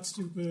 acting's not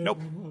stupid.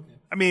 Nope. Okay.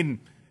 I mean,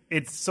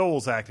 it's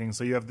Souls acting,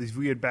 so you have these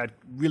weird, bad,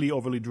 really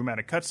overly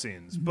dramatic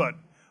cutscenes. But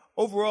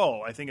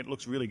overall, I think it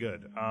looks really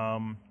good.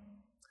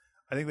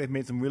 I think they've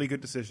made some really good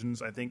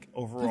decisions. I think Have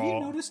you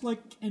overall, noticed like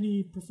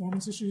any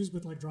performance issues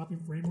with like dropping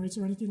frame rates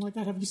or anything like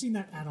that? Have you seen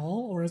that at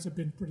all, or has it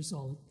been pretty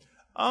solid?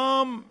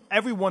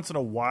 every once in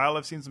a while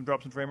I've seen some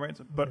drops in frame rates,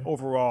 but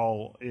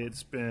overall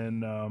it's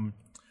been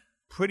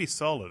pretty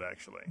solid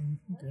actually.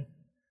 Okay.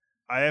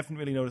 I haven't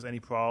really noticed any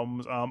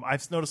problems.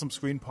 I've noticed some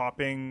screen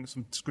popping,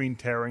 some screen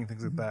tearing,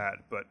 things like that,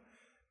 but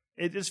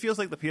it just feels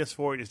like the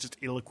PS4 is just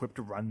ill-equipped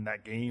to run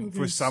that game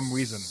for some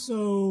reason.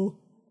 So,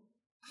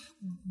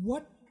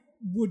 what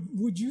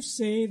would you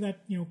say that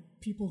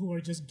people who are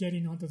just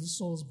getting onto the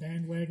Souls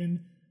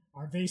bandwagon,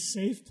 are they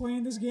safe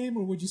playing this game,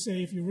 or would you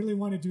say if you really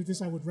want to do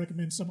this, I would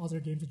recommend some other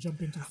game to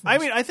jump into first? I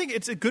mean, I think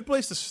it's a good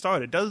place to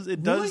start. It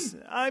does.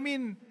 I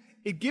mean,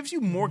 it gives you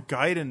more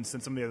guidance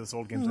than some of the other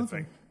Souls games. I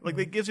think, like,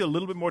 it gives you a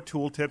little bit more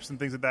tool tips and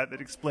things like that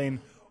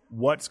explain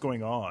what's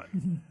going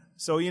on.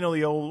 So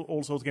the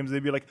old Souls games,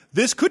 they'd be like,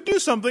 "This could do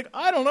something."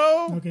 I don't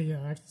know. Okay, yeah,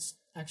 that's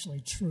actually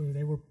true.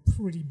 They were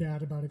pretty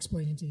bad about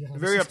explaining to you how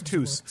Very the systems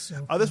obtuse.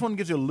 work, so. This one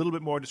gives you a little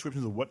bit more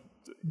descriptions of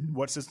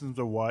what systems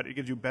are what. It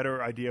gives you a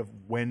better idea of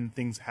when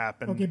things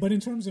happen. Okay, but in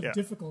terms of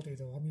difficulty,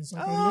 though, I mean, it's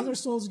like, are the other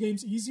Souls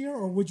games easier,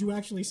 or would you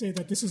actually say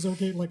that this is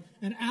okay? Like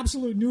an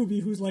absolute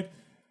newbie who's like,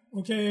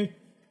 okay,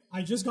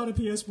 I just got a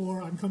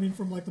PS4. I'm coming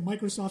from like the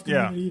Microsoft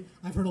community.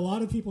 I've heard a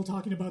lot of people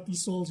talking about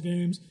these Souls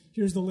games.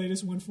 Here's the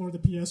latest one for the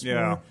PS4.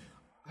 Yeah.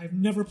 I've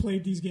never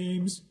played these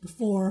games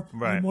before.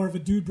 Right. I'm more of a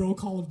dude bro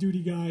Call of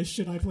Duty guy.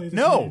 Should I play this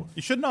No, game?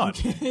 you should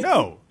not.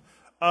 No.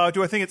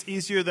 Do I think it's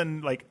easier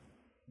than like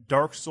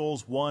Dark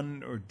Souls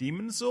 1 or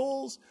Demon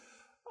Souls?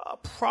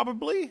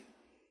 Probably.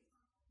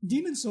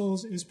 Demon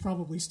Souls is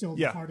probably still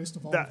the hardest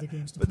of all of the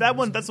games to play. But that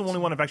one, that's the only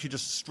one I've actually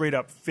just straight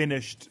up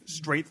finished,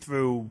 straight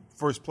through,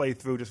 first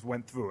playthrough, just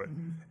went through it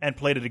and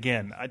played it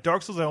again.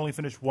 Dark Souls I only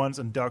finished once,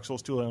 and Dark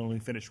Souls 2 I only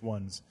finished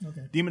once.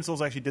 Okay. Demon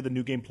Souls actually did the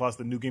New Game Plus,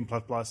 the New Game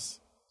Plus Plus.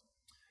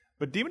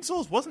 But Demon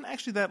Souls wasn't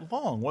actually that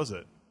long, was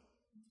it?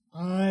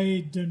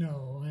 I don't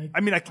know.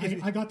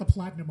 I got the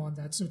platinum on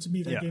that, so to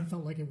me that game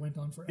felt like it went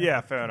on forever.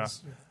 Yeah, fair enough.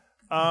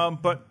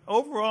 But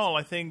overall,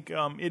 I think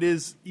it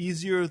is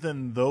easier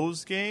than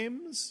those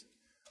games,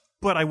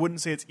 but I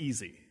wouldn't say it's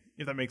easy,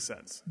 if that makes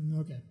sense.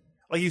 Okay.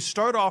 Like, you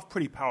start off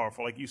pretty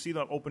powerful. Like, you see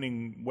the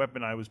opening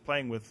weapon I was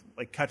playing with,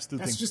 like, cuts through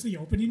That's things. just the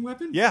opening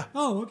weapon? Yeah.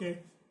 Oh, okay.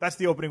 That's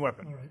the opening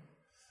weapon. All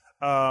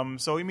right.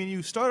 So, I mean,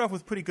 you start off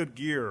with pretty good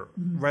gear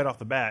right off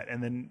the bat,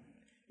 and then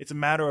it's a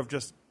matter of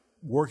just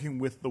working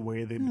with the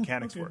way the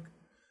mechanics work.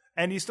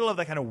 And you still have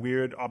that kind of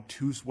weird,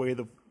 obtuse way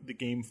the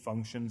game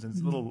functions, and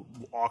it's a little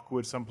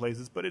awkward some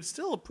places, but it's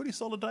still a pretty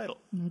solid title.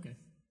 Okay.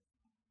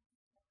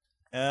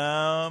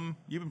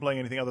 You've been playing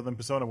anything other than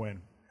Persona,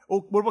 Wayne? Oh,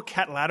 what about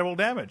Cat Lateral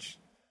Damage?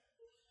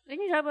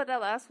 Didn't you talk about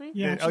that last week?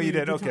 Yeah, Oh, actually, you we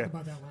did? Okay. Talk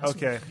about that last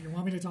Okay. week. Do you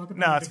want me to talk about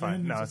No, it it's fine.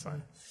 again? No, Is it's it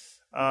fine.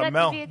 You got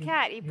Mel, to be a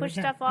cat. You You're a push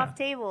cat, stuff off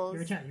yeah. tables.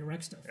 You're a cat. You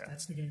wreck stuff.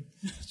 That's the game.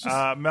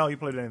 Mel, you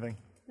played anything?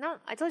 No,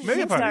 I told you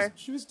Mario Superstar. Party.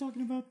 She was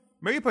talking about...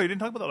 Mario Party, you didn't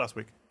talk about that last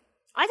week.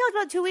 I talked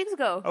about it 2 weeks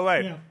ago. Oh,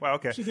 right. Yeah, Wow,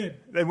 okay. she did.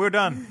 Then we're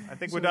done. I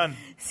think we're done.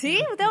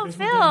 See? Without Because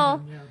Phil. we're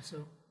done then, yeah,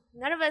 so...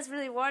 None of us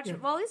really watched Yeah.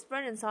 Well, at least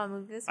Brendan saw a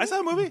movie this I week. saw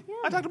a movie.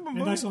 I talked about a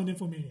And I movie. saw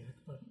Nymphomaniac,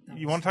 but... that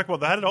You was- want to talk about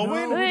that at all, No.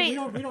 Wayne? Wait,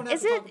 We don't have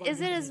is to talk it about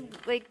is it as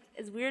Nymphomaniac.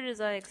 as weird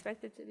as I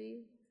expect it to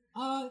be?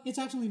 It's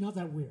actually not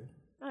that weird.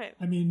 Okay.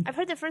 I mean... I've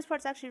heard the first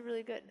part's actually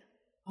really good.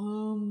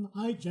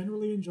 I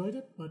generally enjoyed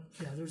it, but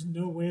yeah, there's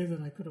no way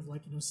that I could have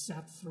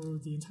sat through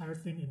the entire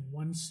thing in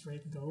one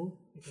straight go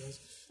because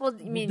Well,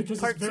 you mean because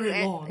part it's 2 very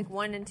and long. like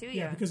 1 and 2?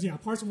 Yeah, because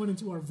parts 1 and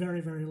 2 are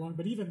very, very long.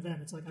 But even then,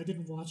 it's like I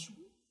didn't watch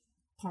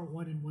part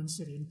 1 in one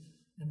sitting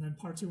and then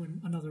part 2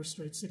 in another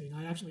straight sitting.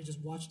 I actually just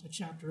watched a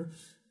chapter,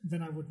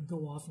 then I would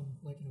go off and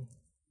play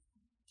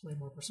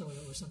more Persona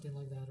or something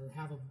like that, or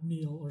have a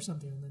meal or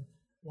something, and then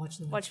watch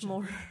the next Watch chapter.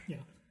 more. Yeah,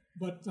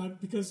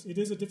 but because it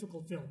is a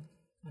difficult film.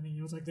 I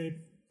mean, it's like they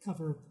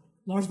cover.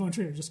 Lars von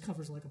Trier just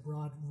covers like a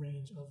broad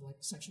range of like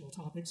sexual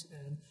topics,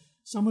 and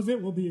some of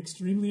it will be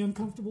extremely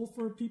uncomfortable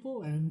for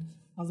people, and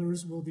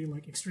others will be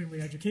like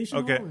extremely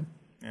educational. Okay. And,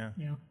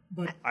 Yeah.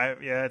 but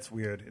It's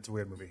weird. It's a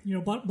weird movie.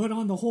 but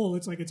on the whole,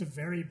 it's like it's a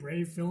very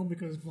brave film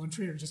because von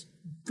Trier just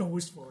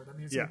goes for it. I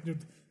mean, it's like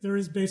there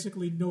is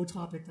basically no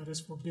topic that is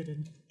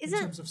forbidden in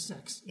terms of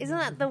sex. Isn't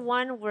that the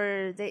one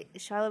where Shia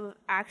LaBeouf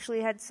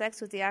actually had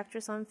sex with the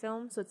actress on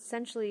film? So it's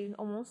essentially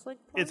almost like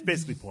porn? It's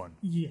basically porn.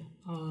 Yeah.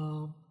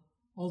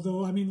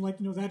 Although, I mean,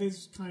 that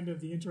is kind of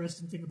the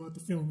interesting thing about the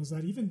film is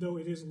that even though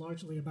it is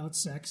largely about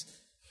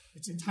sex,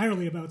 it's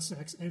entirely about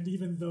sex, and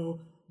even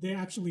though they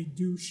actually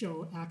do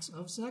show acts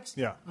of sex,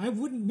 I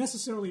wouldn't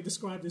necessarily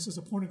describe this as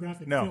a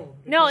pornographic film.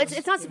 No, because,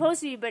 it's not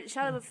supposed to be, but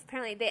Shia LaBeouf,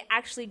 apparently they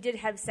actually did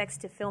have sex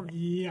to film it.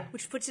 Yeah.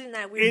 Which puts it in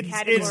that weird It's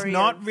category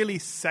not of, really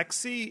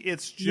sexy.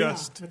 It's Yeah,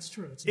 just. that's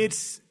true.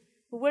 It's.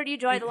 where do you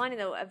draw the line,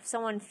 though, of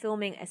someone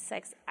filming a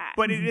sex act?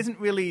 But it isn't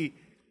really.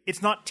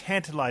 It's not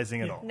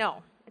tantalizing at all.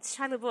 No, it's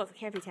Shia LaBeouf. It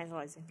can't be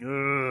tantalizing.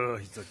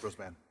 He's a gross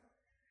man.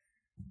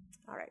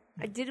 All right.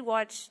 I did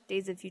watch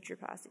Days of Future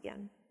Past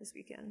again this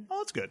weekend. Oh,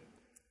 that's good.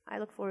 I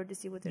look forward to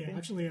see what they're Yeah, doing.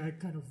 actually, I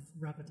kind of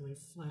rapidly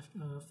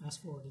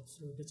fast forwarded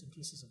through bits and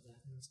pieces of that.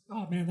 And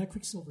oh man, that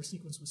Quicksilver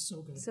sequence was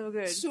so good. So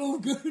good. So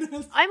good.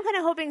 I'm kind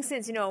of hoping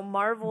since,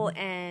 Marvel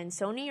and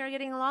Sony are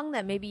getting along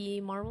that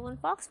maybe Marvel and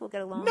Fox will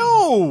get along.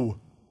 No!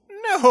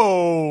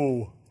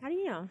 How do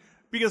you know?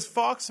 Because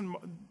Fox and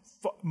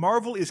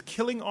Marvel is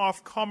killing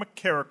off comic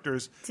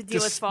characters To deal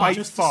with despite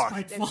Fox. Fox.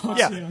 Despite Fox,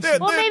 Yeah, yes. they're-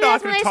 Well, maybe not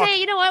that's when gonna they talk- say,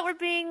 you know what, we're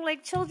being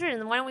like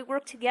children. Why don't we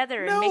work together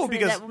and No, make something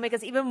because that will make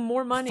us even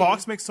more money?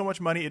 Fox makes so much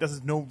money, it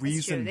has no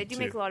reason true. They do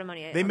to. make a lot of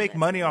money They on make the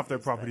money off their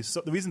movies, but properties.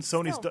 So the reason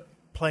Sony's still.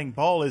 playing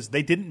ball is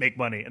they didn't make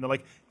money. And they're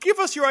like, give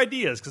us your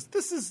ideas, because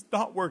this is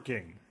not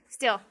working.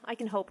 Still, I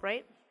can hope,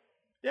 right?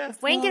 Yeah.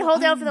 Wayne can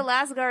hold out for The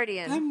Last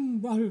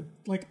Guardian.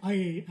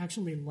 I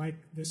actually like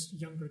this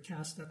younger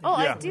cast that they Oh,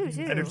 I have do, in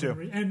too. I do,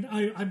 too. And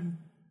I'm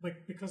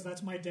like, because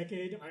that's my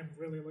decade, I'm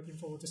really looking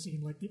forward to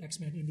seeing like the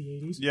X-Men in the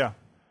 80s. Yeah.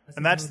 think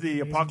And that's that would be the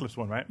amazing. Apocalypse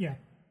one, right? Yeah,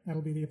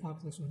 that'll be the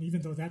Apocalypse one,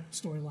 even though that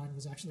storyline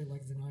was actually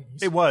like the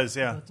 90s. It was,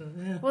 yeah. But,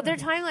 yeah, Well, their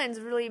okay. timeline's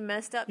really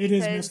messed up. It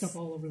is because messed up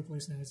all over the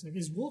place now. It's like,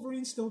 is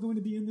Wolverine still going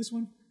to be in this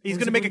one? He's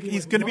Or going to is it make a be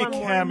he's like going to be a one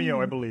more?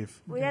 cameo, I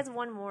believe. Well, he has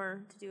one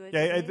more to do it.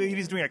 Yeah, I think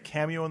he's doing a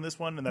cameo in this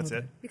one, and that's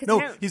it. Because No,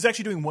 apparently- he's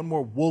actually doing one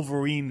more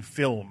Wolverine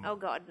film. Oh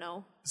God,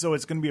 no. So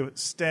it's going to be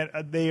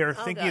a they are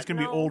thinking it's God,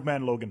 going to be no. Old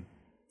Man Logan.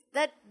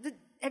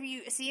 Have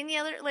you seen the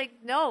other? Like,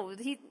 no,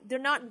 they're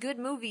not good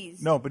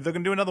movies. No, but they're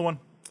going to do another one.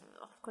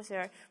 Oh, of course they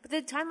are. But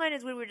the timeline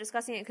is when we were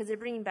discussing it because they're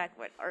bringing back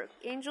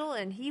Archangel,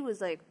 and he was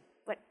like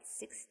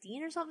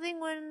 16 or something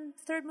when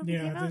the third movie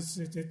came Yeah, out.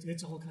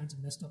 it's all kinds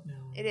of messed up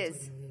now. It It's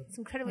is. like, It's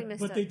incredibly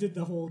messed but up. they did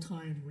the whole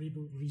time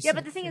reboot reset. Yeah,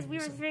 but the thing is, thing, we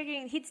were so-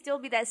 figuring he'd still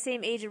be that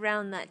same age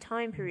around that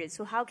time period.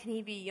 So how can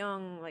he be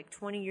young like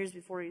 20 years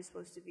before he's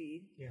supposed to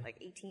be like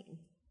 18?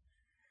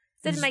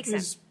 Doesn't make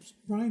sense. Is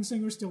Bryan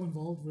Singer still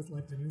involved with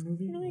like the new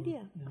movie? No Or-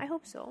 idea. yeah. I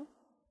hope so.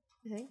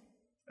 I think.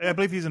 I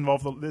believe he's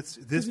involved. This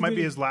He might be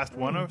did- his last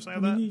one or I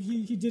something like mean,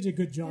 that. he did a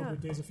good job Yeah.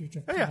 with Days of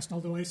Future Oh, yeah. Past,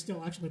 although I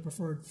still actually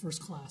preferred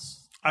First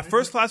Class.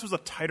 First Class was a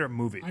tighter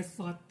movie. I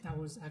thought that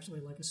was actually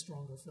like a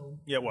stronger film.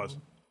 Yeah, it was.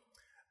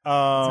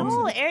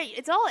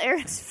 It's all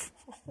Eric's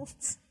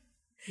fault.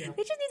 Yeah.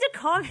 They just need to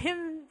calm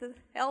him the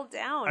hell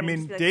down. I and mean,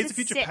 just be like, Days "Just of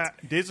Future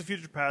sit." Days of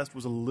Future Past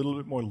was a little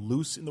bit more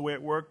loose in the way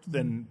it worked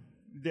than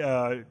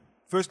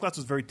First Class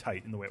was very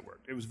tight in the way it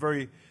worked. It was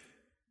very.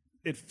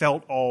 It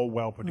felt all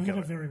well put It had a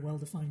together. very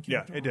well-defined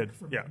Yeah, character it did, arc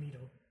for yeah. Magneto.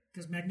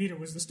 Because Magneto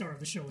was the star of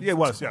the show. In Yeah, it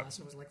First was, yeah. Class.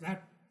 It was like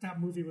that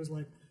movie was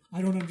like,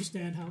 I don't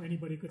understand how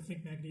anybody could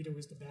think Magneto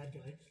is the bad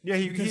guy. Yeah,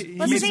 he Because made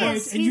But the he's thing right,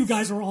 is, and you he's-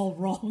 guys are all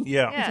wrong.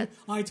 Yeah. Yeah.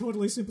 I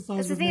totally sympathize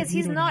That's the with thing is,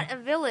 he's Magneto not now.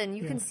 a villain.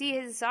 You Yeah. can see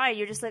his side.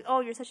 You're just like, oh,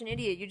 you're such an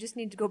idiot. You just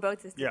need to go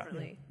about this Yeah.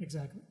 differently.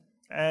 Exactly.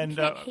 And You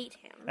can't hate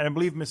him. and I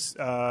believe Miss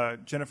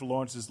Jennifer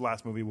Lawrence's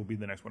last movie will be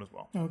the next one as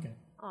well. Okay.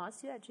 Oh, let's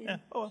do that, Judy. Yeah.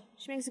 Oh well,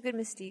 She makes a good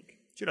Mystique.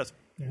 she does.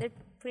 Yeah. They're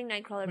putting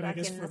Nightcrawler But I back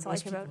guess in. for That's all I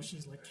most care people, about.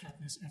 she's like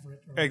Katniss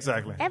Everett. Or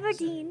Exactly.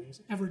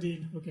 Everdeen.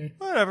 Everdeen. Okay.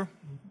 Whatever.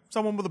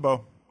 Someone with a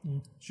bow.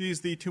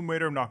 She's the Tomb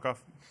Raider knockoff.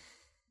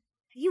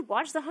 You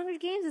watch The Hunger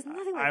Games? There's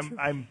nothing like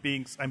I'm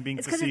being It's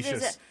 'cause there's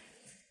facetious.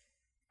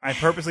 a- I'm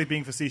purposely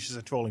being facetious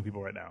and trolling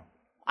people right now.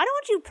 I don't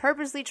want you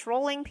purposely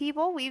trolling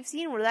people. We've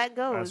seen where that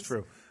goes. That's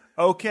true.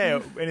 Okay.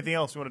 Anything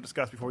else you want to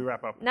discuss before we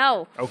wrap up?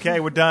 No. Okay,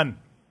 we're done.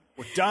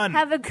 We're done.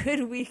 Have a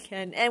good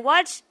weekend. And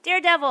watch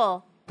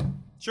Daredevil.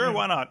 Sure,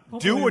 why not? Hopefully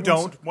Do it or won't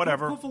don't, suck.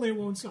 whatever. Hopefully it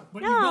won't suck.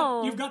 But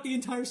No. you've got the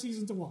entire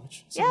season to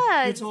watch. So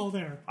Yeah. It's all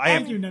there. I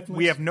Thank you, have, Netflix.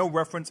 we have no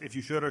reference if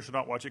you should or should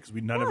not watch it because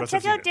none of Oh, us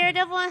check have out seen it.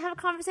 Daredevil and have a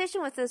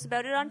conversation with us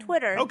about it on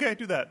Twitter. Okay,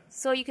 do that.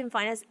 So you can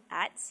find us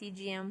at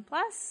CGM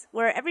Plus,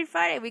 where every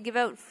Friday we give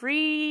out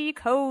free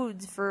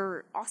codes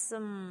for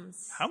awesome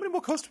How many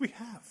more codes do we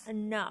have?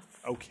 enough.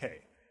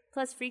 Okay.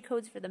 Plus free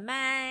codes for the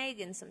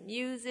mag and some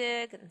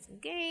music and some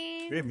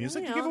games. We have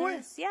music You to know, give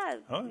away? Yeah,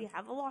 Oh. we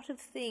have a lot of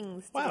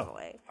things to give Wow.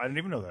 away. I didn't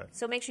even know that.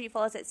 So make sure you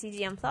follow us at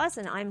CGM Plus,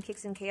 and I'm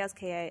Kixen Chaos,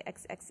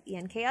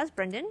 Kixxen Chaos,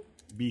 Brendan.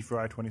 B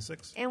for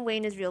I-26. And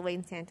Wayne is real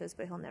Wayne Santos,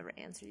 but he'll never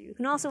answer you. You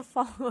can also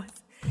follow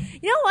us.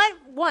 You know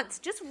what?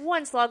 Just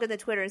once log into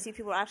Twitter and see if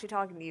people are actually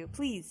talking to you.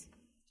 Please.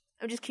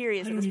 I'm just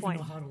curious I at don't this even point.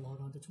 know how to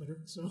log on to Twitter.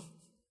 So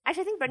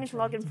Actually, I think Brendan can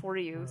log in for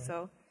you.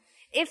 So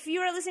if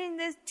you are listening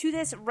to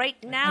this right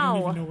I don't now,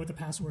 even know what the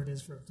password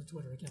is for the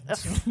Twitter account.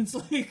 So it's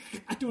like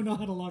I don't know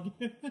how to log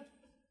in.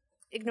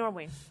 ignore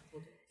Wayne.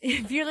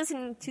 If you're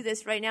listening to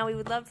this right now, we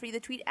would love for you to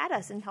tweet at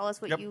us and tell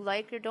us what Yep. you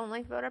like or don't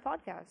like about our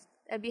podcast.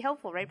 That'd be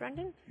helpful, right,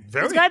 Brendan?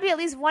 Very. There's got to be at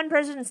least one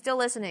person still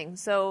listening,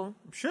 so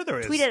I'm sure there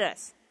is. tweet at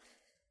us.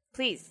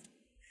 Please.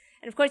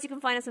 And of course, you can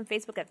find us on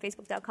Facebook at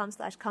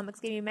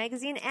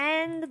facebook.com/comicsgamingmagazine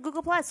and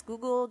Google+,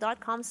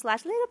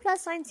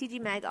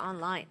 google.com/little+CGMag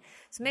online.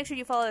 So make sure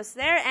you follow us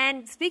there.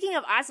 And speaking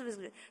of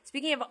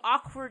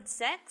awkward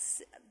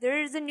sex,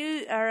 there's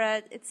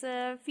it's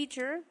a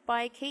feature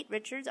by Kate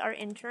Richards, our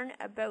intern,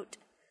 about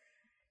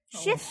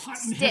shift Hot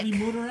and stick. heavy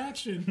motor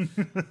action.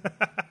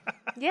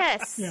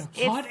 Yes. Yeah,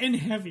 If- hot and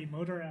heavy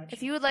motor action.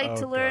 If you would like Oh,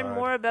 to learn God.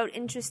 more about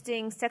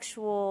interesting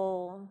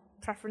sexual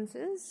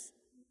preferences,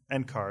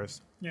 And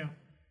cars. Yeah.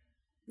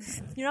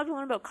 you're not going to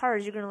learn about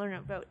cars. You're going to learn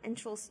about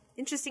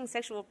interesting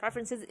sexual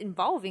preferences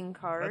involving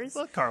cars. That's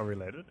not car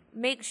related.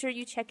 Make sure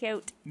you check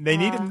out. They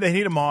need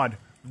a mod,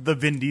 the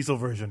Vin Diesel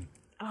version.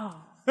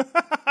 Oh.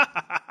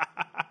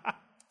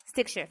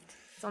 Stick Shift.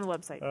 It's on the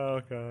website.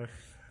 Oh gosh.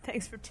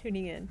 Thanks for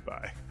tuning in.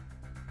 Bye.